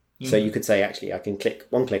marker. So you could say, actually, I can click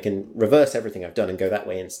one click and reverse everything I've done and go that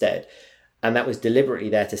way instead. And that was deliberately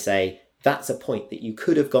there to say, that's a point that you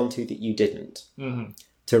could have gone to that you didn't.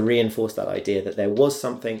 To reinforce that idea that there was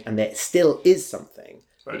something and there still is something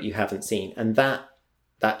that you haven't seen. And that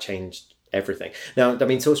changed everything. Now, I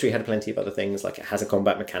mean, Sorcery had plenty of other things, like it has a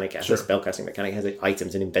combat mechanic, it has a spellcasting mechanic, it has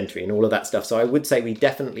items and inventory and all of that stuff. So I would say we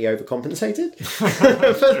definitely overcompensated.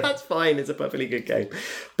 But that's fine, it's a perfectly good game.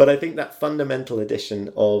 But I think that fundamental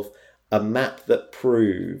addition of a map that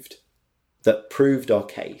proved our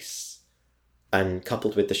case, and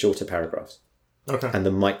coupled with the shorter paragraphs and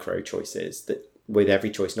the micro choices, that with every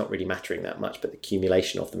choice not really mattering that much, but the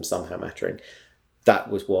accumulation of them somehow mattering, that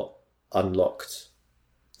was what unlocked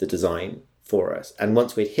the design for us. And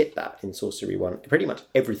once we'd hit that in Sorcery 1, pretty much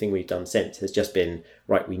everything we've done since has just been,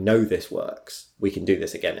 right, we know this works, we can do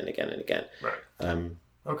this again and again and again. Right.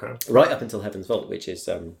 Right up until Heaven's Vault, which is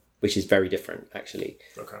very different, actually.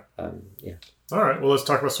 All right, well, let's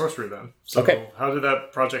talk about Sorcery then. So how did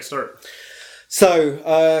that project start?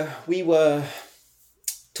 So we were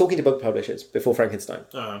talking to book publishers before Frankenstein.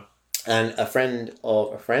 And a friend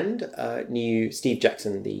of a friend knew Steve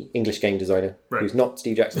Jackson, the English game designer, who's not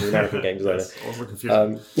Steve Jackson, the American game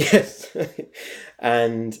designer. Yes.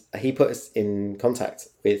 And he put us in contact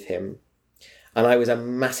with him. And I was a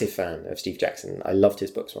massive fan of Steve Jackson. I loved his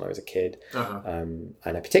books when I was a kid. And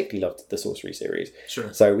I particularly loved the Sorcery series.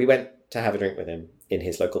 So we went to have a drink with him in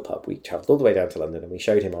his local pub. We travelled all the way down to London and we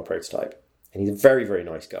showed him our prototype. And he's a very, very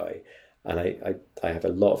nice guy. And I have a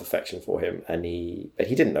lot of affection for him. But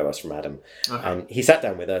he didn't know us from Adam. And he sat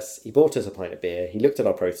down with us. He bought us a pint of beer. He looked at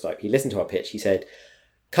our prototype. He listened to our pitch. He said,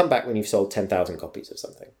 come back when you've sold 10,000 copies of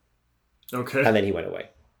something. Okay. And then he went away.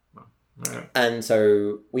 Right. And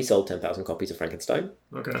so we sold 10,000 copies of Frankenstein.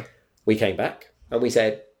 Okay. We came back and we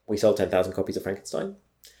said, we sold 10,000 copies of Frankenstein.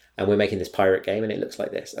 And we're making this pirate game and it looks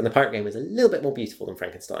like this. And the pirate game was a little bit more beautiful than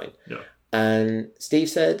Frankenstein. Yeah. And Steve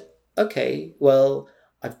said, okay, well,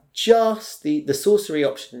 I've just, the Sorcery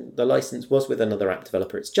option, the license was with another app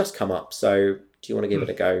developer. It's just come up. So do you want to give it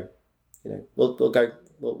a go? You know, we'll go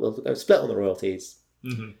split on the royalties.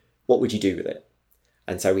 What would you do with it?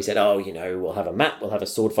 And so we said, we'll have a map, we'll have a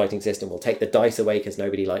sword fighting system, we'll take the dice away because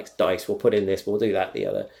nobody likes dice, we'll put in this, we'll do that, the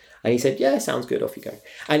other. And he said, yeah, sounds good, off you go.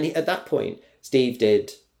 And at that point, Steve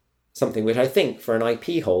did something which I think for an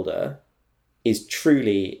IP holder is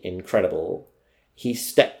truly incredible. He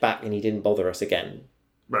stepped back and he didn't bother us again.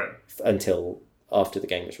 Right. Until after the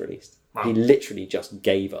game was released. Wow. He literally just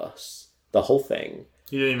gave us the whole thing.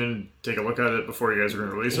 He didn't even take a look at it before you guys were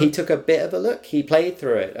going to release it? He took a bit of a look. He played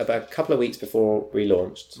through it about a couple of weeks before we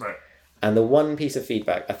launched. Right. And the one piece of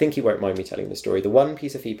feedback, I think he won't mind me telling the story, the one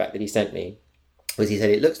piece of feedback that he sent me was he said,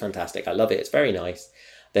 it looks fantastic, I love it, it's very nice.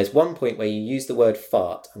 There's one point where you use the word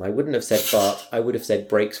fart, and I wouldn't have said fart, I would have said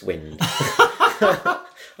breaks wind.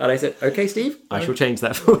 And I said, okay, Steve, I shall change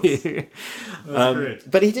that for you. That's great.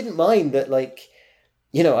 But he didn't mind that, like,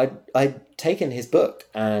 you know, I'd taken his book,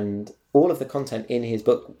 and all of the content in his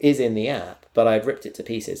book is in the app, but I'd ripped it to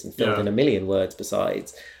pieces and filled in a million words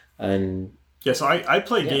besides. And yeah, so I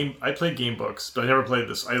played game books, but I never played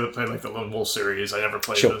this. I played like the Lone Wolf series. I never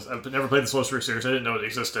played this. I never played the Sorcery series. I didn't know it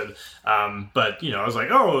existed. But you know, I was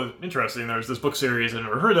like, oh, interesting. There's this book series I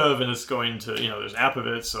never heard of, and it's going to, you know, there's an app of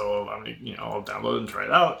it, so I'm gonna, you know, I'll download it and try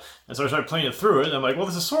it out. And so I started playing it through it, and I'm like, well,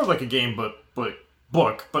 this is sort of like a game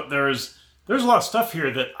book, but there's a lot of stuff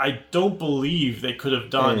here that I don't believe they could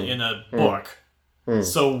have done in a book.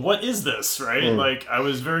 So what is this, right? Like, I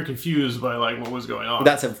was very confused by like what was going on.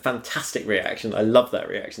 That's a fantastic reaction. I love that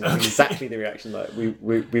reaction. That's exactly the reaction that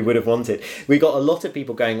we would have wanted. We got a lot of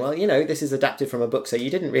people going, well, you know, this is adapted from a book, so you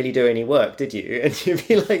didn't really do any work, did you? And you'd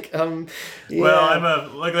be like, yeah. Well,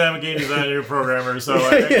 I'm a game designer programmer, so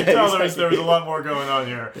I can tell there was a lot more going on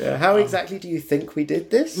here. Yeah. How exactly do you think we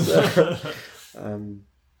did this?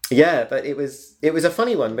 Yeah, but it was a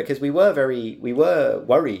funny one because we were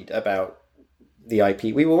worried about the IP.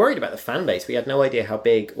 We were worried about the fan base. We had no idea how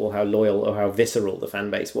big or how loyal or how visceral the fan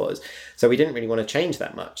base was. So we didn't really want to change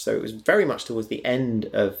that much. So it was very much towards the end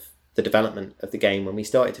of the development of the game when we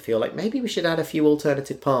started to feel like maybe we should add a few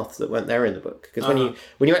alternative paths that weren't there in the book. Because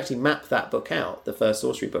when you actually map that book out, the first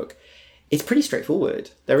Sorcery book, it's pretty straightforward.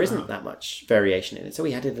 There isn't that much variation in it. So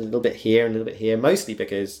we added a little bit here and a little bit here, mostly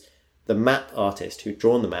because the map artist who'd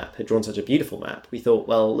drawn the map had drawn such a beautiful map. We thought,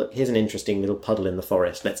 well, look, here's an interesting little puddle in the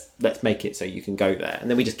forest. Let's make it so you can go there. And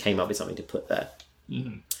then we just came up with something to put there.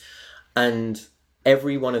 Mm-hmm. And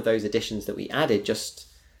every one of those additions that we added just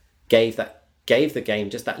gave the game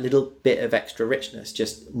just that little bit of extra richness,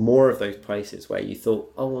 just more of those places where you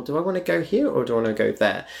thought, oh, well, do I want to go here or do I want to go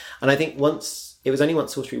there? And I think it was only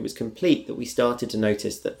once Sorcery was complete that we started to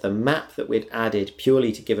notice that the map that we'd added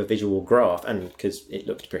purely to give a visual graph, and because it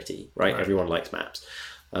looked pretty, right? Everyone likes maps.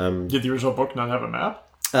 Did the original book not have a map?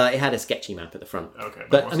 It had a sketchy map at the front. Okay.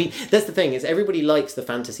 But, I mean, that's the thing, is everybody likes the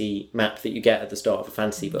fantasy map that you get at the start of a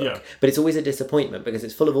fantasy book. Yeah. But it's always a disappointment because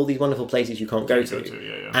it's full of all these wonderful places you can't go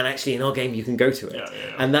to. And actually, in our game, you can go to it.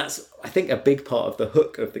 Yeah. And that's, I think, a big part of the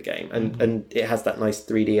hook of the game. And it has that nice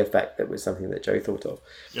 3D effect that was something that Joe thought of.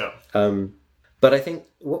 Yeah. But I think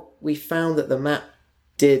what we found that the map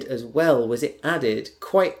did as well was it added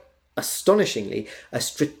quite astonishingly a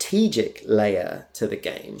strategic layer to the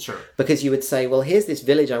game. Sure. Because you would say, well, here's this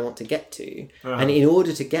village I want to get to, and in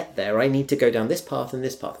order to get there, I need to go down this path and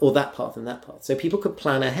this path, or that path and that path. So people could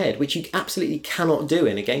plan ahead, which you absolutely cannot do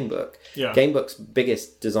in a game book. Yeah. Game books'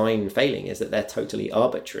 biggest design failing is that they're totally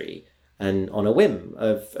arbitrary and on a whim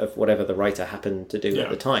of whatever the writer happened to do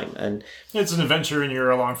at the time. And it's an adventure and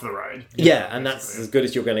you're along for the ride. And that's as good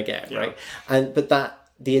as you're going to get, right? But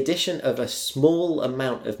the addition of a small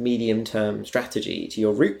amount of medium-term strategy to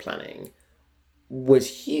your route planning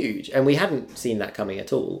was huge. And we hadn't seen that coming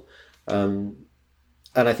at all. And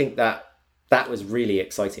I think that was really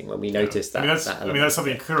exciting when we noticed that. That's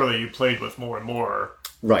something clearly you played with more and more.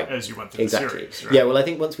 Right. As you went through the series. Right? Yeah, well, I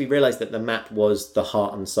think once we realised that the map was the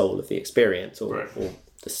heart and soul of the experience, or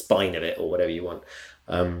the spine of it, or whatever you want,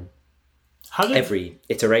 every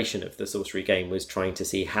iteration of the Sorcery game was trying to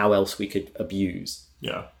see how else we could abuse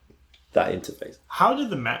that interface. How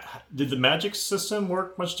did the magic system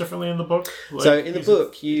work much differently in the book? So in the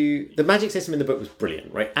book, the magic system in the book was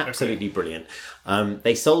brilliant, right? Absolutely brilliant.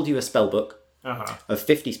 They sold you a spell book of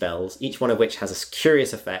 50 spells, each one of which has a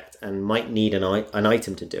curious effect and might need an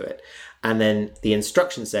item to do it. And then the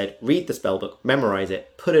instruction said, read the spell book, memorize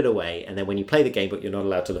it, put it away, and then when you play the game book, you're not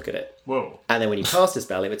allowed to look at it. Whoa. And then when you cast a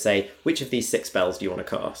spell, it would say, which of these 6 spells do you want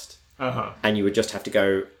to cast? And you would just have to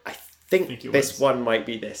go, I think this one might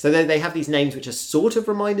be this. So they have these names which are sort of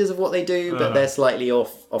reminders of what they do, but they're slightly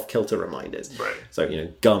off kilter reminders. Right. So,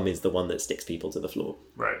 gum is the one that sticks people to the floor.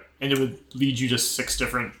 Right. And it would lead you to 6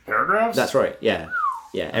 different paragraphs? That's right, yeah.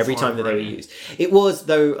 Yeah, every time that they were used. It was,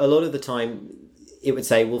 though, a lot of the time, it would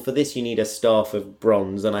say, well, for this you need a staff of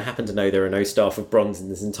bronze, and I happen to know there are no staff of bronze in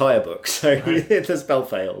this entire book, so the spell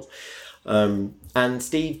fails. And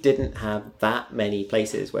Steve didn't have that many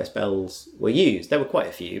places where spells were used. There were quite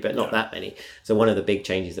a few, but not that many. So one of the big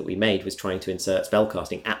changes that we made was trying to insert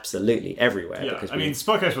spellcasting absolutely everywhere. Yeah,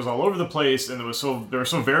 spellcasting was all over the place, and they were so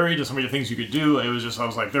varied and so many things you could do. It was just, I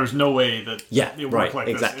was like, there's no way that it worked like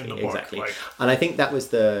this in the book. Exactly. And I think that was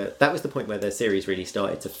the point where the series really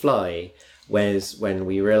started to fly, was when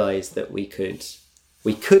we realised that we could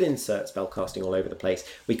We could insert spellcasting all over the place.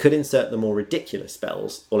 We could insert the more ridiculous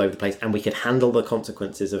spells all over the place, and we could handle the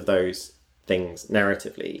consequences of those things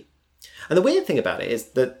narratively. And the weird thing about it is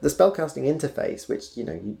that the spellcasting interface, which,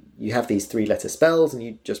 you have these 3-letter spells and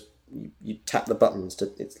you tap the buttons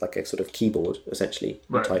to, it's like a sort of keyboard, essentially.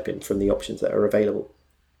 You type in from the options that are available.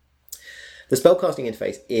 The spellcasting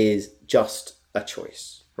interface is just a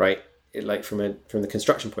choice, right? Like from the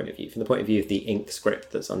construction point of view, from the point of view of the ink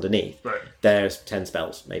script that's underneath, there's 10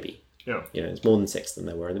 spells maybe. Yeah. There's more than 6 than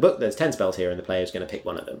there were in the book. There's 10 spells here, and the player's going to pick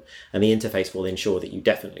one of them, and the interface will ensure that you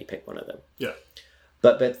definitely pick one of them. Yeah.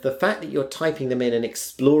 But the fact that you're typing them in and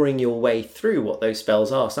exploring your way through what those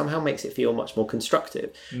spells are somehow makes it feel much more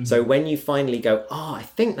constructive. Mm-hmm. So when you finally go, I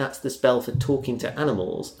think that's the spell for talking to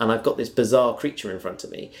animals, and I've got this bizarre creature in front of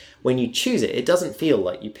me, when you choose it, it doesn't feel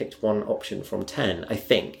like you picked one option from 10, I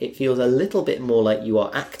think. It feels a little bit more like you are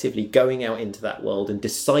actively going out into that world and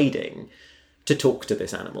deciding to talk to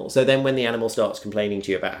this animal. So then when the animal starts complaining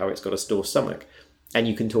to you about how it's got a sore stomach, and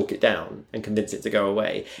you can talk it down and convince it to go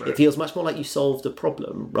away, it feels much more like you solved a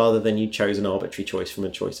problem rather than you chose an arbitrary choice from a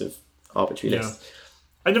choice of arbitrary lists.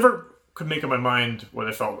 I never could make up my mind what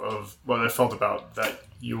I felt about that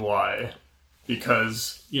UI,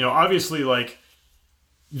 because obviously, like,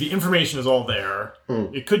 the information is all there.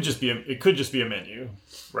 It could just be a menu,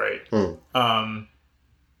 right?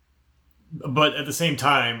 But at the same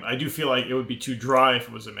time, I do feel like it would be too dry if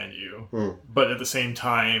it was a menu. But at the same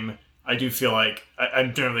time, I do feel like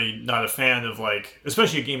I'm generally not a fan of, like,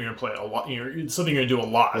 especially a game you're going to play a lot, it's something you're going to do a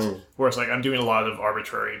lot, where it's like I'm doing a lot of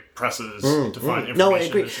arbitrary presses to find information. No, I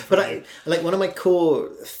agree. But one of my core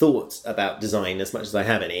thoughts about design, as much as I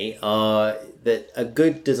have any, are that a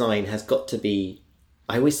good design has got to be,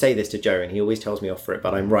 I always say this to Joe and he always tells me off for it,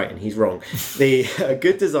 but I'm right and he's wrong. A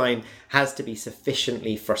good design has to be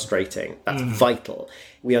sufficiently frustrating. That's vital.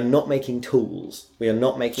 We are not making tools. We are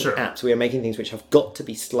not making apps. We are making things which have got to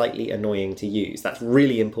be slightly annoying to use. That's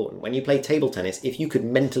really important. When you play table tennis, if you could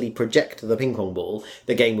mentally project the ping pong ball,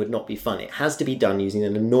 the game would not be fun. It has to be done using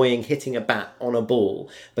an annoying hitting a bat on a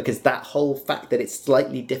ball, because that whole fact that it's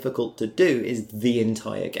slightly difficult to do is the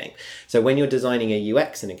entire game. So when you're designing a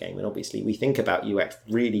UX in a game, and obviously we think about UX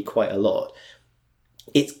really quite a lot,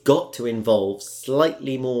 it's got to involve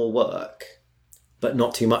slightly more work, but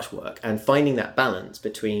not too much work. And finding that balance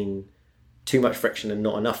between too much friction and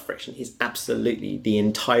not enough friction is absolutely the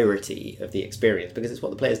entirety of the experience, because it's what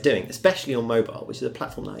the player's doing, especially on mobile, which is a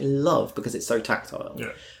platform that I love because it's so tactile.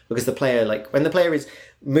 Yeah. Because the player, like, when the player is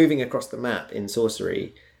moving across the map in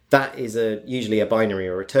Sorcery, that is usually a binary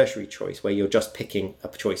or a tertiary choice where you're just picking a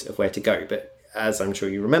choice of where to go. But as I'm sure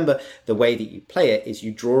you remember, the way that you play it is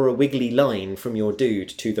you draw a wiggly line from your dude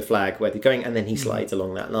to the flag where they're going, and then he slides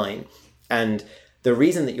along that line. And the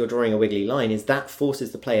reason that you're drawing a wiggly line is that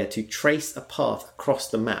forces the player to trace a path across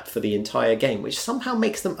the map for the entire game, which somehow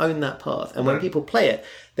makes them own that path. And when people play it,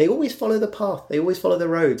 they always follow the path. They always follow the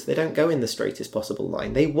roads. They don't go in the straightest possible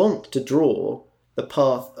line. They want to draw the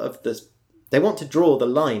path of the... They want to draw the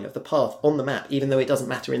line of the path on the map, even though it doesn't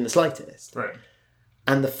matter in the slightest. Right.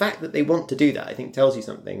 And the fact that they want to do that, I think, tells you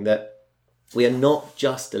something, that we are not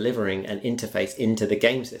just delivering an interface into the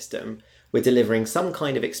game system. We're delivering some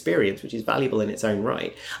kind of experience which is valuable in its own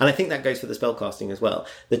right. And I think that goes for the spellcasting as well.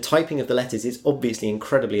 The typing of the letters is obviously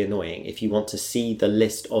incredibly annoying if you want to see the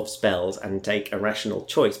list of spells and take a rational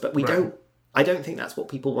choice. But I don't think that's what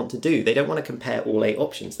people want to do. They don't want to compare all 8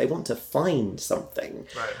 options. They want to find something.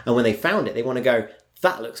 Right. And when they found it, they want to go,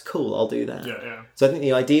 that looks cool, I'll do that. Yeah. So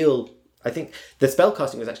I think the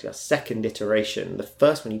spellcasting was actually our second iteration. The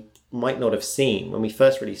first one you might not have seen. When we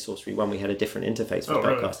first released Sorcery 1, we had a different interface for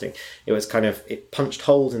spellcasting. Really? It was it punched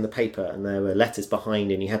holes in the paper and there were letters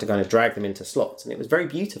behind and you had to kind of drag them into slots. And it was very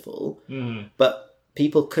beautiful, but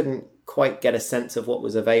people couldn't quite get a sense of what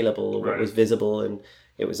was available or what was visible. And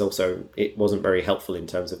it wasn't very helpful in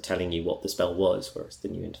terms of telling you what the spell was, whereas the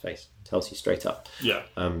new interface tells you straight up. Yeah.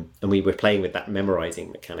 And we were playing with that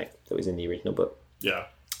memorizing mechanic that was in the original book. Yeah.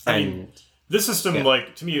 I mean, this system,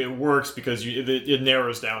 like, to me, it works because it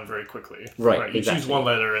narrows down very quickly. Right. You choose one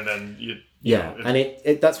letter and then you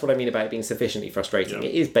and that's what I mean about it being sufficiently frustrating. Yeah.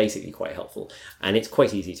 It is basically quite helpful and it's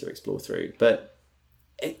quite easy to explore through. But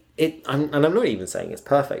I'm not even saying it's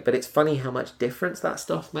perfect, but it's funny how much difference that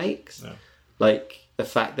stuff makes. Yeah. Like the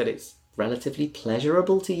fact that it's relatively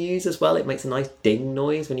pleasurable to use as well. It makes a nice ding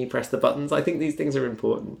noise when you press the buttons. I think these things are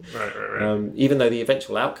important. Right. Even though the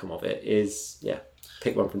eventual outcome of it is,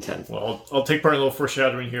 pick one from 10. Well, I'll take part in a little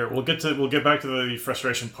foreshadowing here. We'll get back to the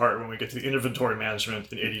frustration part when we get to the inventory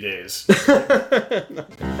management in 80 days.